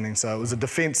outstanding. So it was a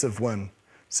defensive win.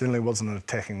 Certainly wasn't an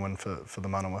attacking win for the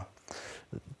Manawa.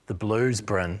 The Blues,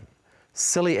 Bryn,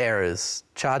 silly errors,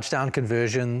 charge down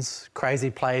conversions, crazy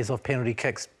plays off penalty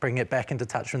kicks, bring it back into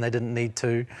touch when they didn't need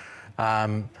to.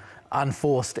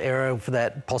 Unforced error for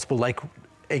that possible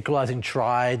equalising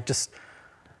try, just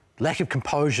lack of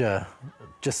composure,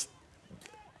 just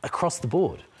across the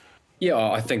board. Yeah,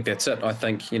 I think that's it. I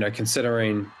think,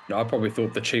 considering, I probably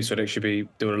thought the Chiefs would actually be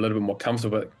doing a little bit more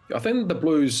comfortable, but I think the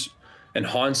Blues, in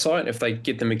hindsight, if they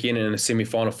get them again in a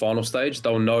semi-final, final stage,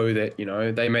 they'll know that,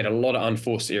 they made a lot of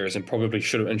unforced errors and probably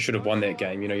should have won that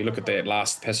game. You look at that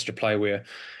last passage of play where,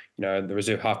 the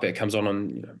reserve halfback comes on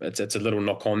and it's a little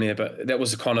knock on there, but that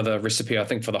was kind of the recipe, I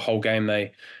think, for the whole game.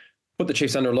 They put the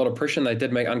Chiefs under a lot of pressure, and they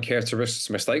did make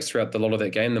uncharacteristic mistakes throughout a lot of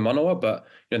that game, the Manawa, but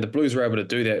the Blues were able to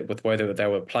do that with the way that they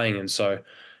were playing. And so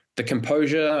the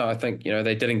composure, I think,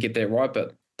 they didn't get that right,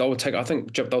 but they'll take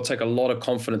a lot of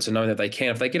confidence in knowing that they can.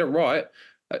 If they get it right,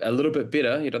 a little bit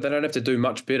better, they don't have to do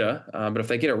much better, but if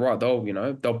they get it right,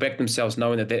 they'll back themselves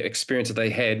knowing that experience that they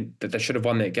had, that they should have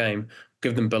won that game,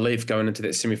 give them belief going into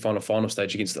that semi-final, final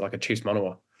stage against like a Chiefs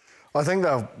Manawa. I think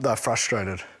they're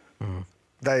frustrated.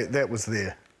 That was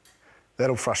there.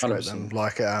 That'll frustrate 100%.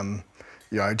 Them.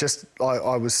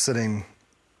 I was sitting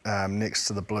next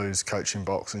to the Blues coaching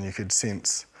box, and you could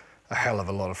sense a hell of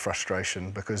a lot of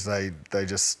frustration because that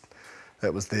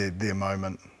was their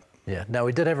moment. Yeah. Now,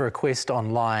 we did have a request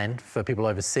online for people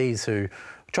overseas who are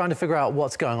trying to figure out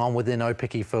what's going on within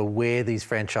Opiki for where these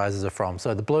franchises are from.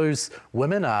 So the Blues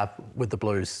women are with the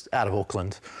Blues out of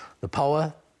Auckland. The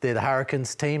Poa, they're the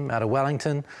Hurricanes team out of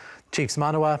Wellington. Chiefs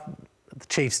Manawa, the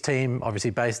Chiefs team, obviously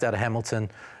based out of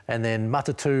Hamilton. And then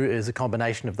Matatu is a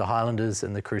combination of the Highlanders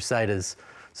and the Crusaders.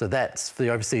 So that's, for the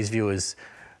overseas viewers,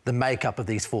 the makeup of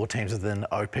these 4 teams within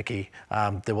Opiki.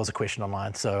 There was a question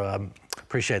online, so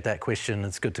appreciate that question.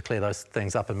 It's good to clear those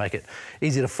things up and make it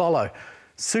easy to follow.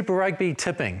 Super Rugby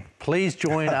tipping. Please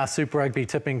join our Super Rugby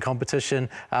tipping competition,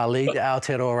 our league, the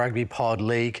Aotearoa Rugby Pod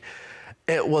League.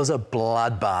 It was a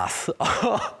bloodbath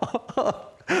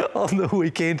on the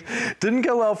weekend. Didn't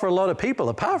go well for a lot of people,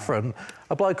 apart from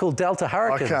a bloke called Delta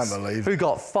Hurricanes. I can't believe who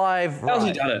got 5 right. How's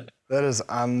he done it? That is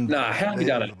unbelievable. Nah, how have you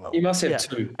done it? You must have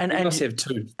 2. You must have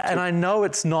 2. And I know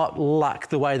it's not luck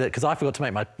the way that, because I forgot to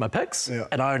make my picks,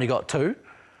 and I only got 2.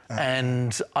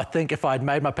 And I think if I'd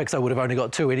made my picks, I would have only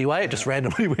got 2 anyway. It just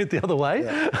randomly went the other way.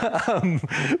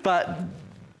 But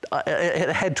it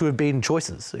had to have been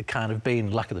choices. It can't have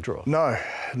been luck of the draw. No.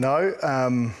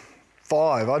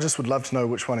 5. I just would love to know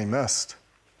which one he missed.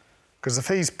 Because if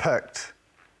he's picked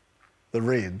the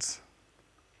Reds,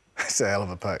 that's a hell of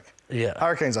a pick. Yeah.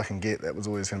 Hurricanes I can get, that was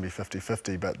always going to be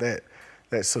 50-50, but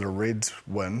that sort of Reds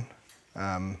win,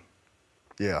 I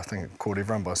think it caught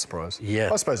everyone by surprise. Yeah.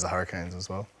 I suppose the Hurricanes as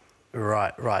well.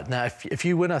 Right. Now, if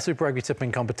you win our Super Rugby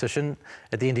tipping competition,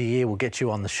 at the end of the year, we'll get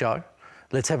you on the show.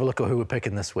 Let's have a look at who we're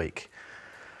picking this week.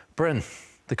 Bryn,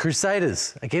 the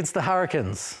Crusaders against the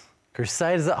Hurricanes.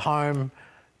 Crusaders at home.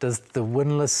 Does the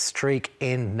winless streak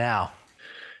end now?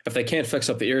 If they can fix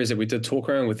up the areas that we did talk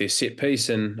around with their set piece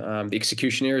and the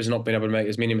execution areas, not being able to make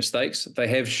as many mistakes, they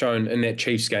have shown in that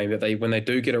Chiefs game that when they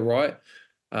do get it right,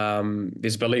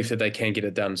 there's belief that they can get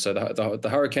it done. So the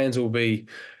Hurricanes will be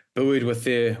buoyed with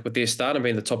their start and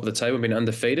being at the top of the table, being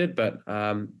undefeated. But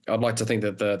I'd like to think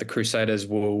that the Crusaders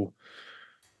will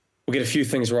get a few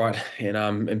things right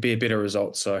and be a better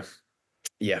result. So,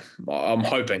 yeah, I'm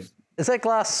hoping. Is that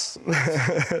glass?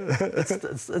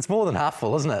 it's more than half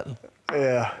full, isn't it?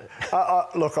 Yeah.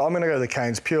 Look, I'm going to go to the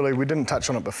Canes purely. We didn't touch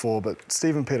on it before, but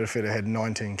Stephen Pettifetta had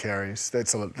 19 carries.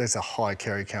 That's a high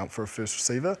carry count for a first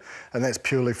receiver, and that's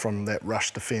purely from that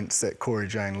rush defence that Corey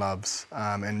Jane loves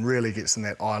and really gets in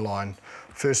that eye line.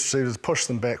 First receivers push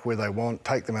them back where they want,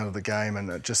 take them out of the game, and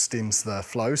it just stems the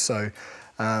flow. So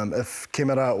if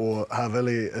Kemera or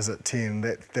Havili is at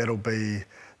 10, that'll be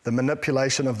the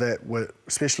manipulation of that,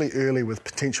 especially early with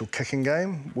potential kicking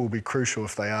game, will be crucial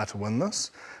if they are to win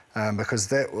this. Because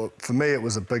that, for me, it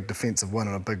was a big defensive win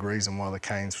and a big reason why the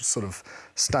Canes sort of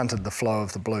stunted the flow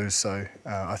of the Blues. So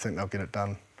I think they'll get it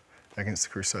done against the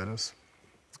Crusaders.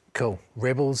 Cool.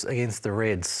 Rebels against the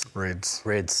Reds.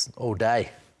 Reds all day.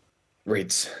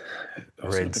 Reds.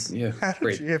 Yeah. How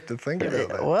did you have to think about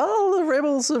that? Well, the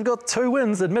Rebels have got 2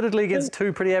 wins, admittedly against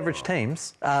 2 pretty average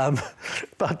teams,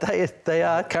 but they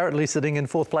are currently sitting in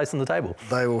 4th place on the table.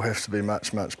 They will have to be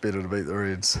much, much better to beat the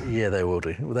Reds. Yeah, they will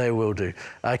do. They will do.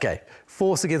 Okay,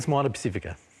 Force against Moana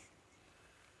Pacifica.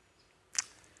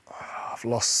 I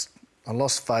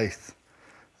lost faith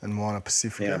in Moana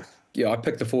Pacifica. Yeah, I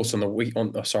picked the Force on the week.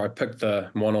 I picked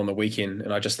the Moana on the weekend,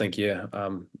 and I just think,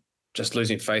 just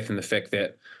losing faith in the fact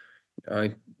that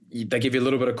they give you a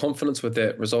little bit of confidence with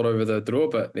that result over the Drua,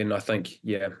 but then I think,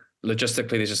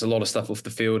 logistically there's just a lot of stuff off the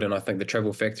field, and I think the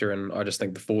travel factor, and I just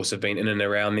think the Force have been in and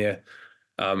around there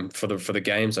for the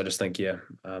games. I just think,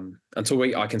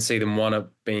 until I can see them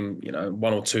being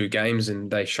 1 or 2 games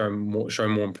and they show more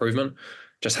improvement,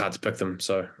 just hard to pick them.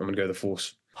 So I'm going to go the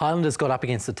Force. Highlanders got up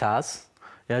against the Tars.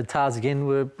 Tars again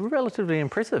were relatively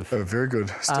impressive. They were very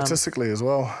good, statistically as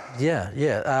well.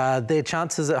 Their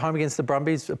chances at home against the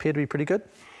Brumbies appear to be pretty good.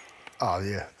 Oh,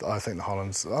 yeah. I think the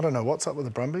Highlands, I don't know what's up with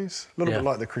the Brumbies. A little bit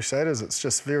like the Crusaders. It's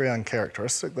just very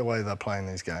uncharacteristic the way they're playing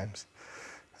these games.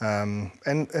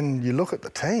 And you look at the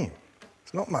team,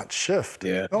 there's not much shift,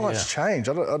 not much change.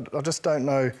 I just don't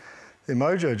know. The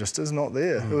mojo just is not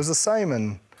there. It was the same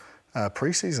in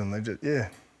pre-season. They just,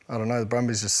 I don't know. The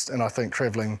Brumbies just, and I think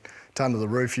travelling to under the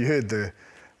roof, you heard the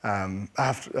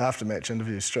after-match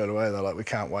interviews straight away. They're like, we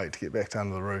can't wait to get back to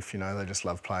under the roof. They just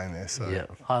love playing there. So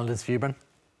Highlanders, Fubrin?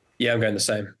 Yeah, I'm going the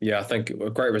same. Yeah, I think a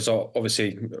great result.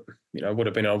 Obviously, would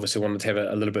have been obviously wanted to have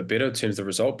a little bit better in terms of the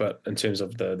result, but in terms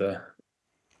of the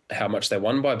how much they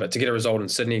won by. But to get a result in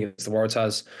Sydney against the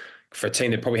Waratahs, for a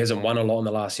team that probably hasn't won a lot in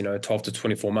the last 12 to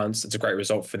 24 months, it's a great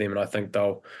result for them, and I think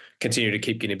they'll continue to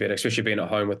keep getting better, especially being at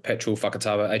home with Patrol,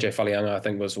 Whakatawa. AJ Whalianga, I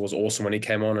think, was awesome when he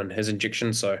came on and his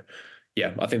injection. So,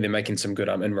 I think they're making some good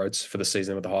inroads for the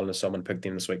season with the Highlanders, so I'm going to pick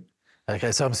them this week.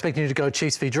 Okay, so I'm expecting you to go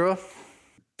Chiefs v Drua.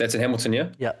 That's in Hamilton, yeah?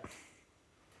 Yep.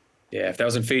 Yeah, if that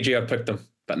was in Fiji, I'd pick them.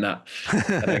 But nah,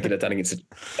 I don't get it done against it.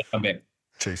 I'm back.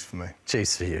 Chiefs for me.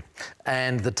 Chiefs for you.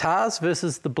 And the Tars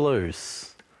versus the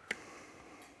Blues.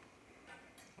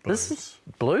 Blues. This is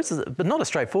Blues, but not a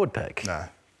straightforward pick. No,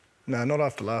 not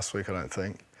after last week, I don't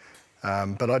think.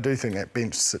 But I do think that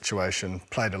bench situation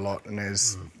played a lot, and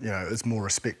there's more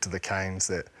respect to the Canes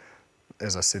that,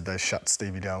 as I said, they shut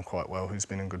Stevie down quite well, who's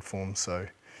been in good form. So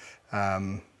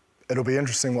it'll be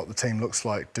interesting what the team looks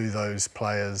like. Do those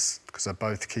players, because they're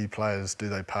both key players, do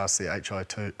they pass the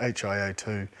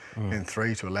HIA2 and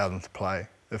 3 to allow them to play?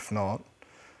 If not,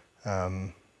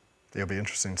 it'll be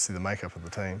interesting to see the makeup of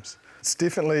the teams. It's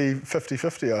definitely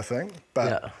 50-50, I think,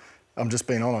 but I'm just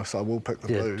being honest, I will pick the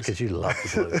Blues. Because you love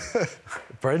the Blues.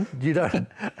 Bryn, you don't...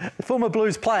 Former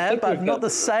Blues player, but not the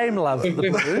same love for the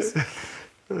Blues.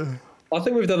 I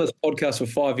think we've done this podcast for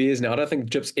 5 years now. I don't think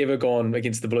Jip's ever gone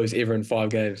against the Blues ever in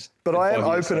 5 games. But I am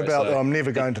open about that. I'm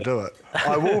never going to do it.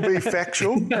 I will be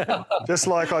factual, just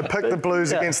like I picked the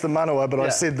Blues against the Manawa, but I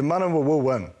said the Manawa will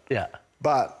win. Yeah.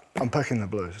 But I'm picking the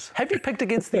Blues. Have you picked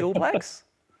against the All Blacks?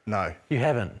 No. You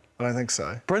haven't? I don't think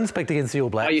so. Bryn's picked against the All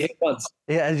Blacks. Oh, you have once.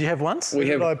 Yeah, did you have once? We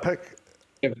have. Did I pick?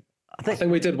 I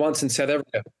think we did once in South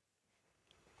Africa.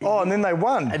 Oh, and then they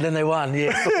won. And then they won,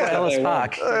 yeah. Ellis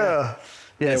Park.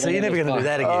 Yeah, so you're never going to do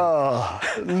that again. Oh,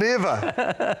 never.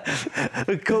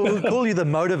 We'll call you the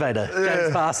motivator,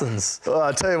 James Parsons. Oh,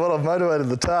 I tell you what, I've motivated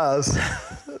the Tars.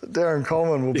 Darren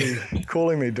Coleman will be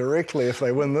calling me directly if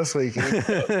they win this weekend.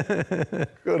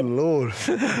 Good Lord.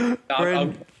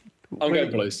 I'm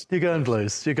going Blues. You're going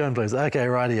Blues. You're going Blues. Okay,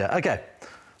 right here. Okay.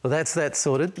 Well, that's that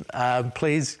sorted.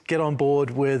 Please get on board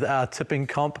with our tipping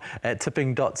comp at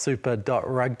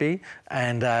tipping.super.rugby.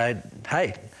 And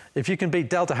hey, if you can beat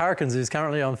Delta Hurricanes, who's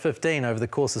currently on 15 over the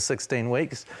course of 16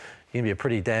 weeks, you're going to be a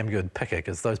pretty damn good picker,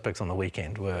 because those picks on the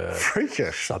weekend were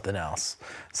freakish. Something else.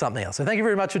 Something else. So thank you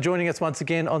very much for joining us once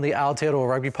again on the Aotearoa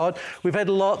Rugby Pod. We've had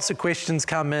lots of questions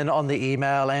come in on the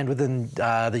email and within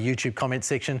the YouTube comment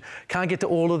section. Can't get to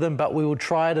all of them, but we will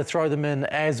try to throw them in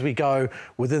as we go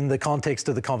within the context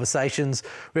of the conversations.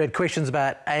 We had questions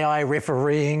about AI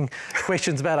refereeing,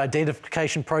 questions about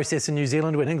identification process in New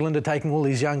Zealand when England are taking all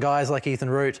these young guys like Ethan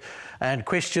Root, and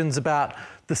questions about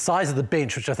the size of the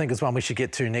bench, which I think is one we should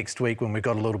get to next week when we've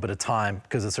got a little bit of time,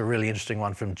 because it's a really interesting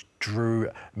one from Drew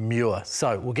Muir.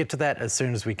 So we'll get to that as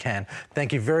soon as we can.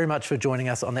 Thank you very much for joining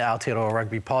us on the Aotearoa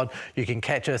Rugby Pod. You can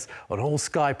catch us on all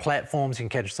Sky platforms. You can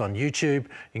catch us on YouTube.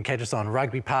 You can catch us on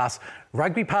RugbyPass.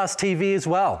 RugbyPass TV as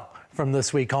well from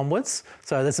this week onwards.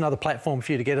 So that's another platform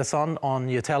for you to get us on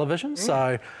your television.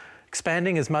 So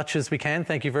expanding as much as we can.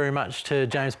 Thank you very much to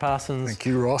James Parsons. Thank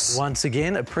you, Ross. Once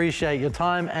again, appreciate your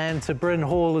time, and to Bryn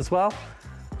Hall as well.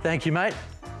 Thank you, mate.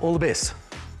 All the best.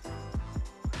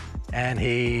 And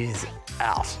he's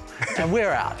out. And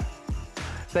we're out.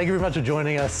 Thank you very much for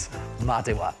joining us. Mā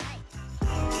te wā.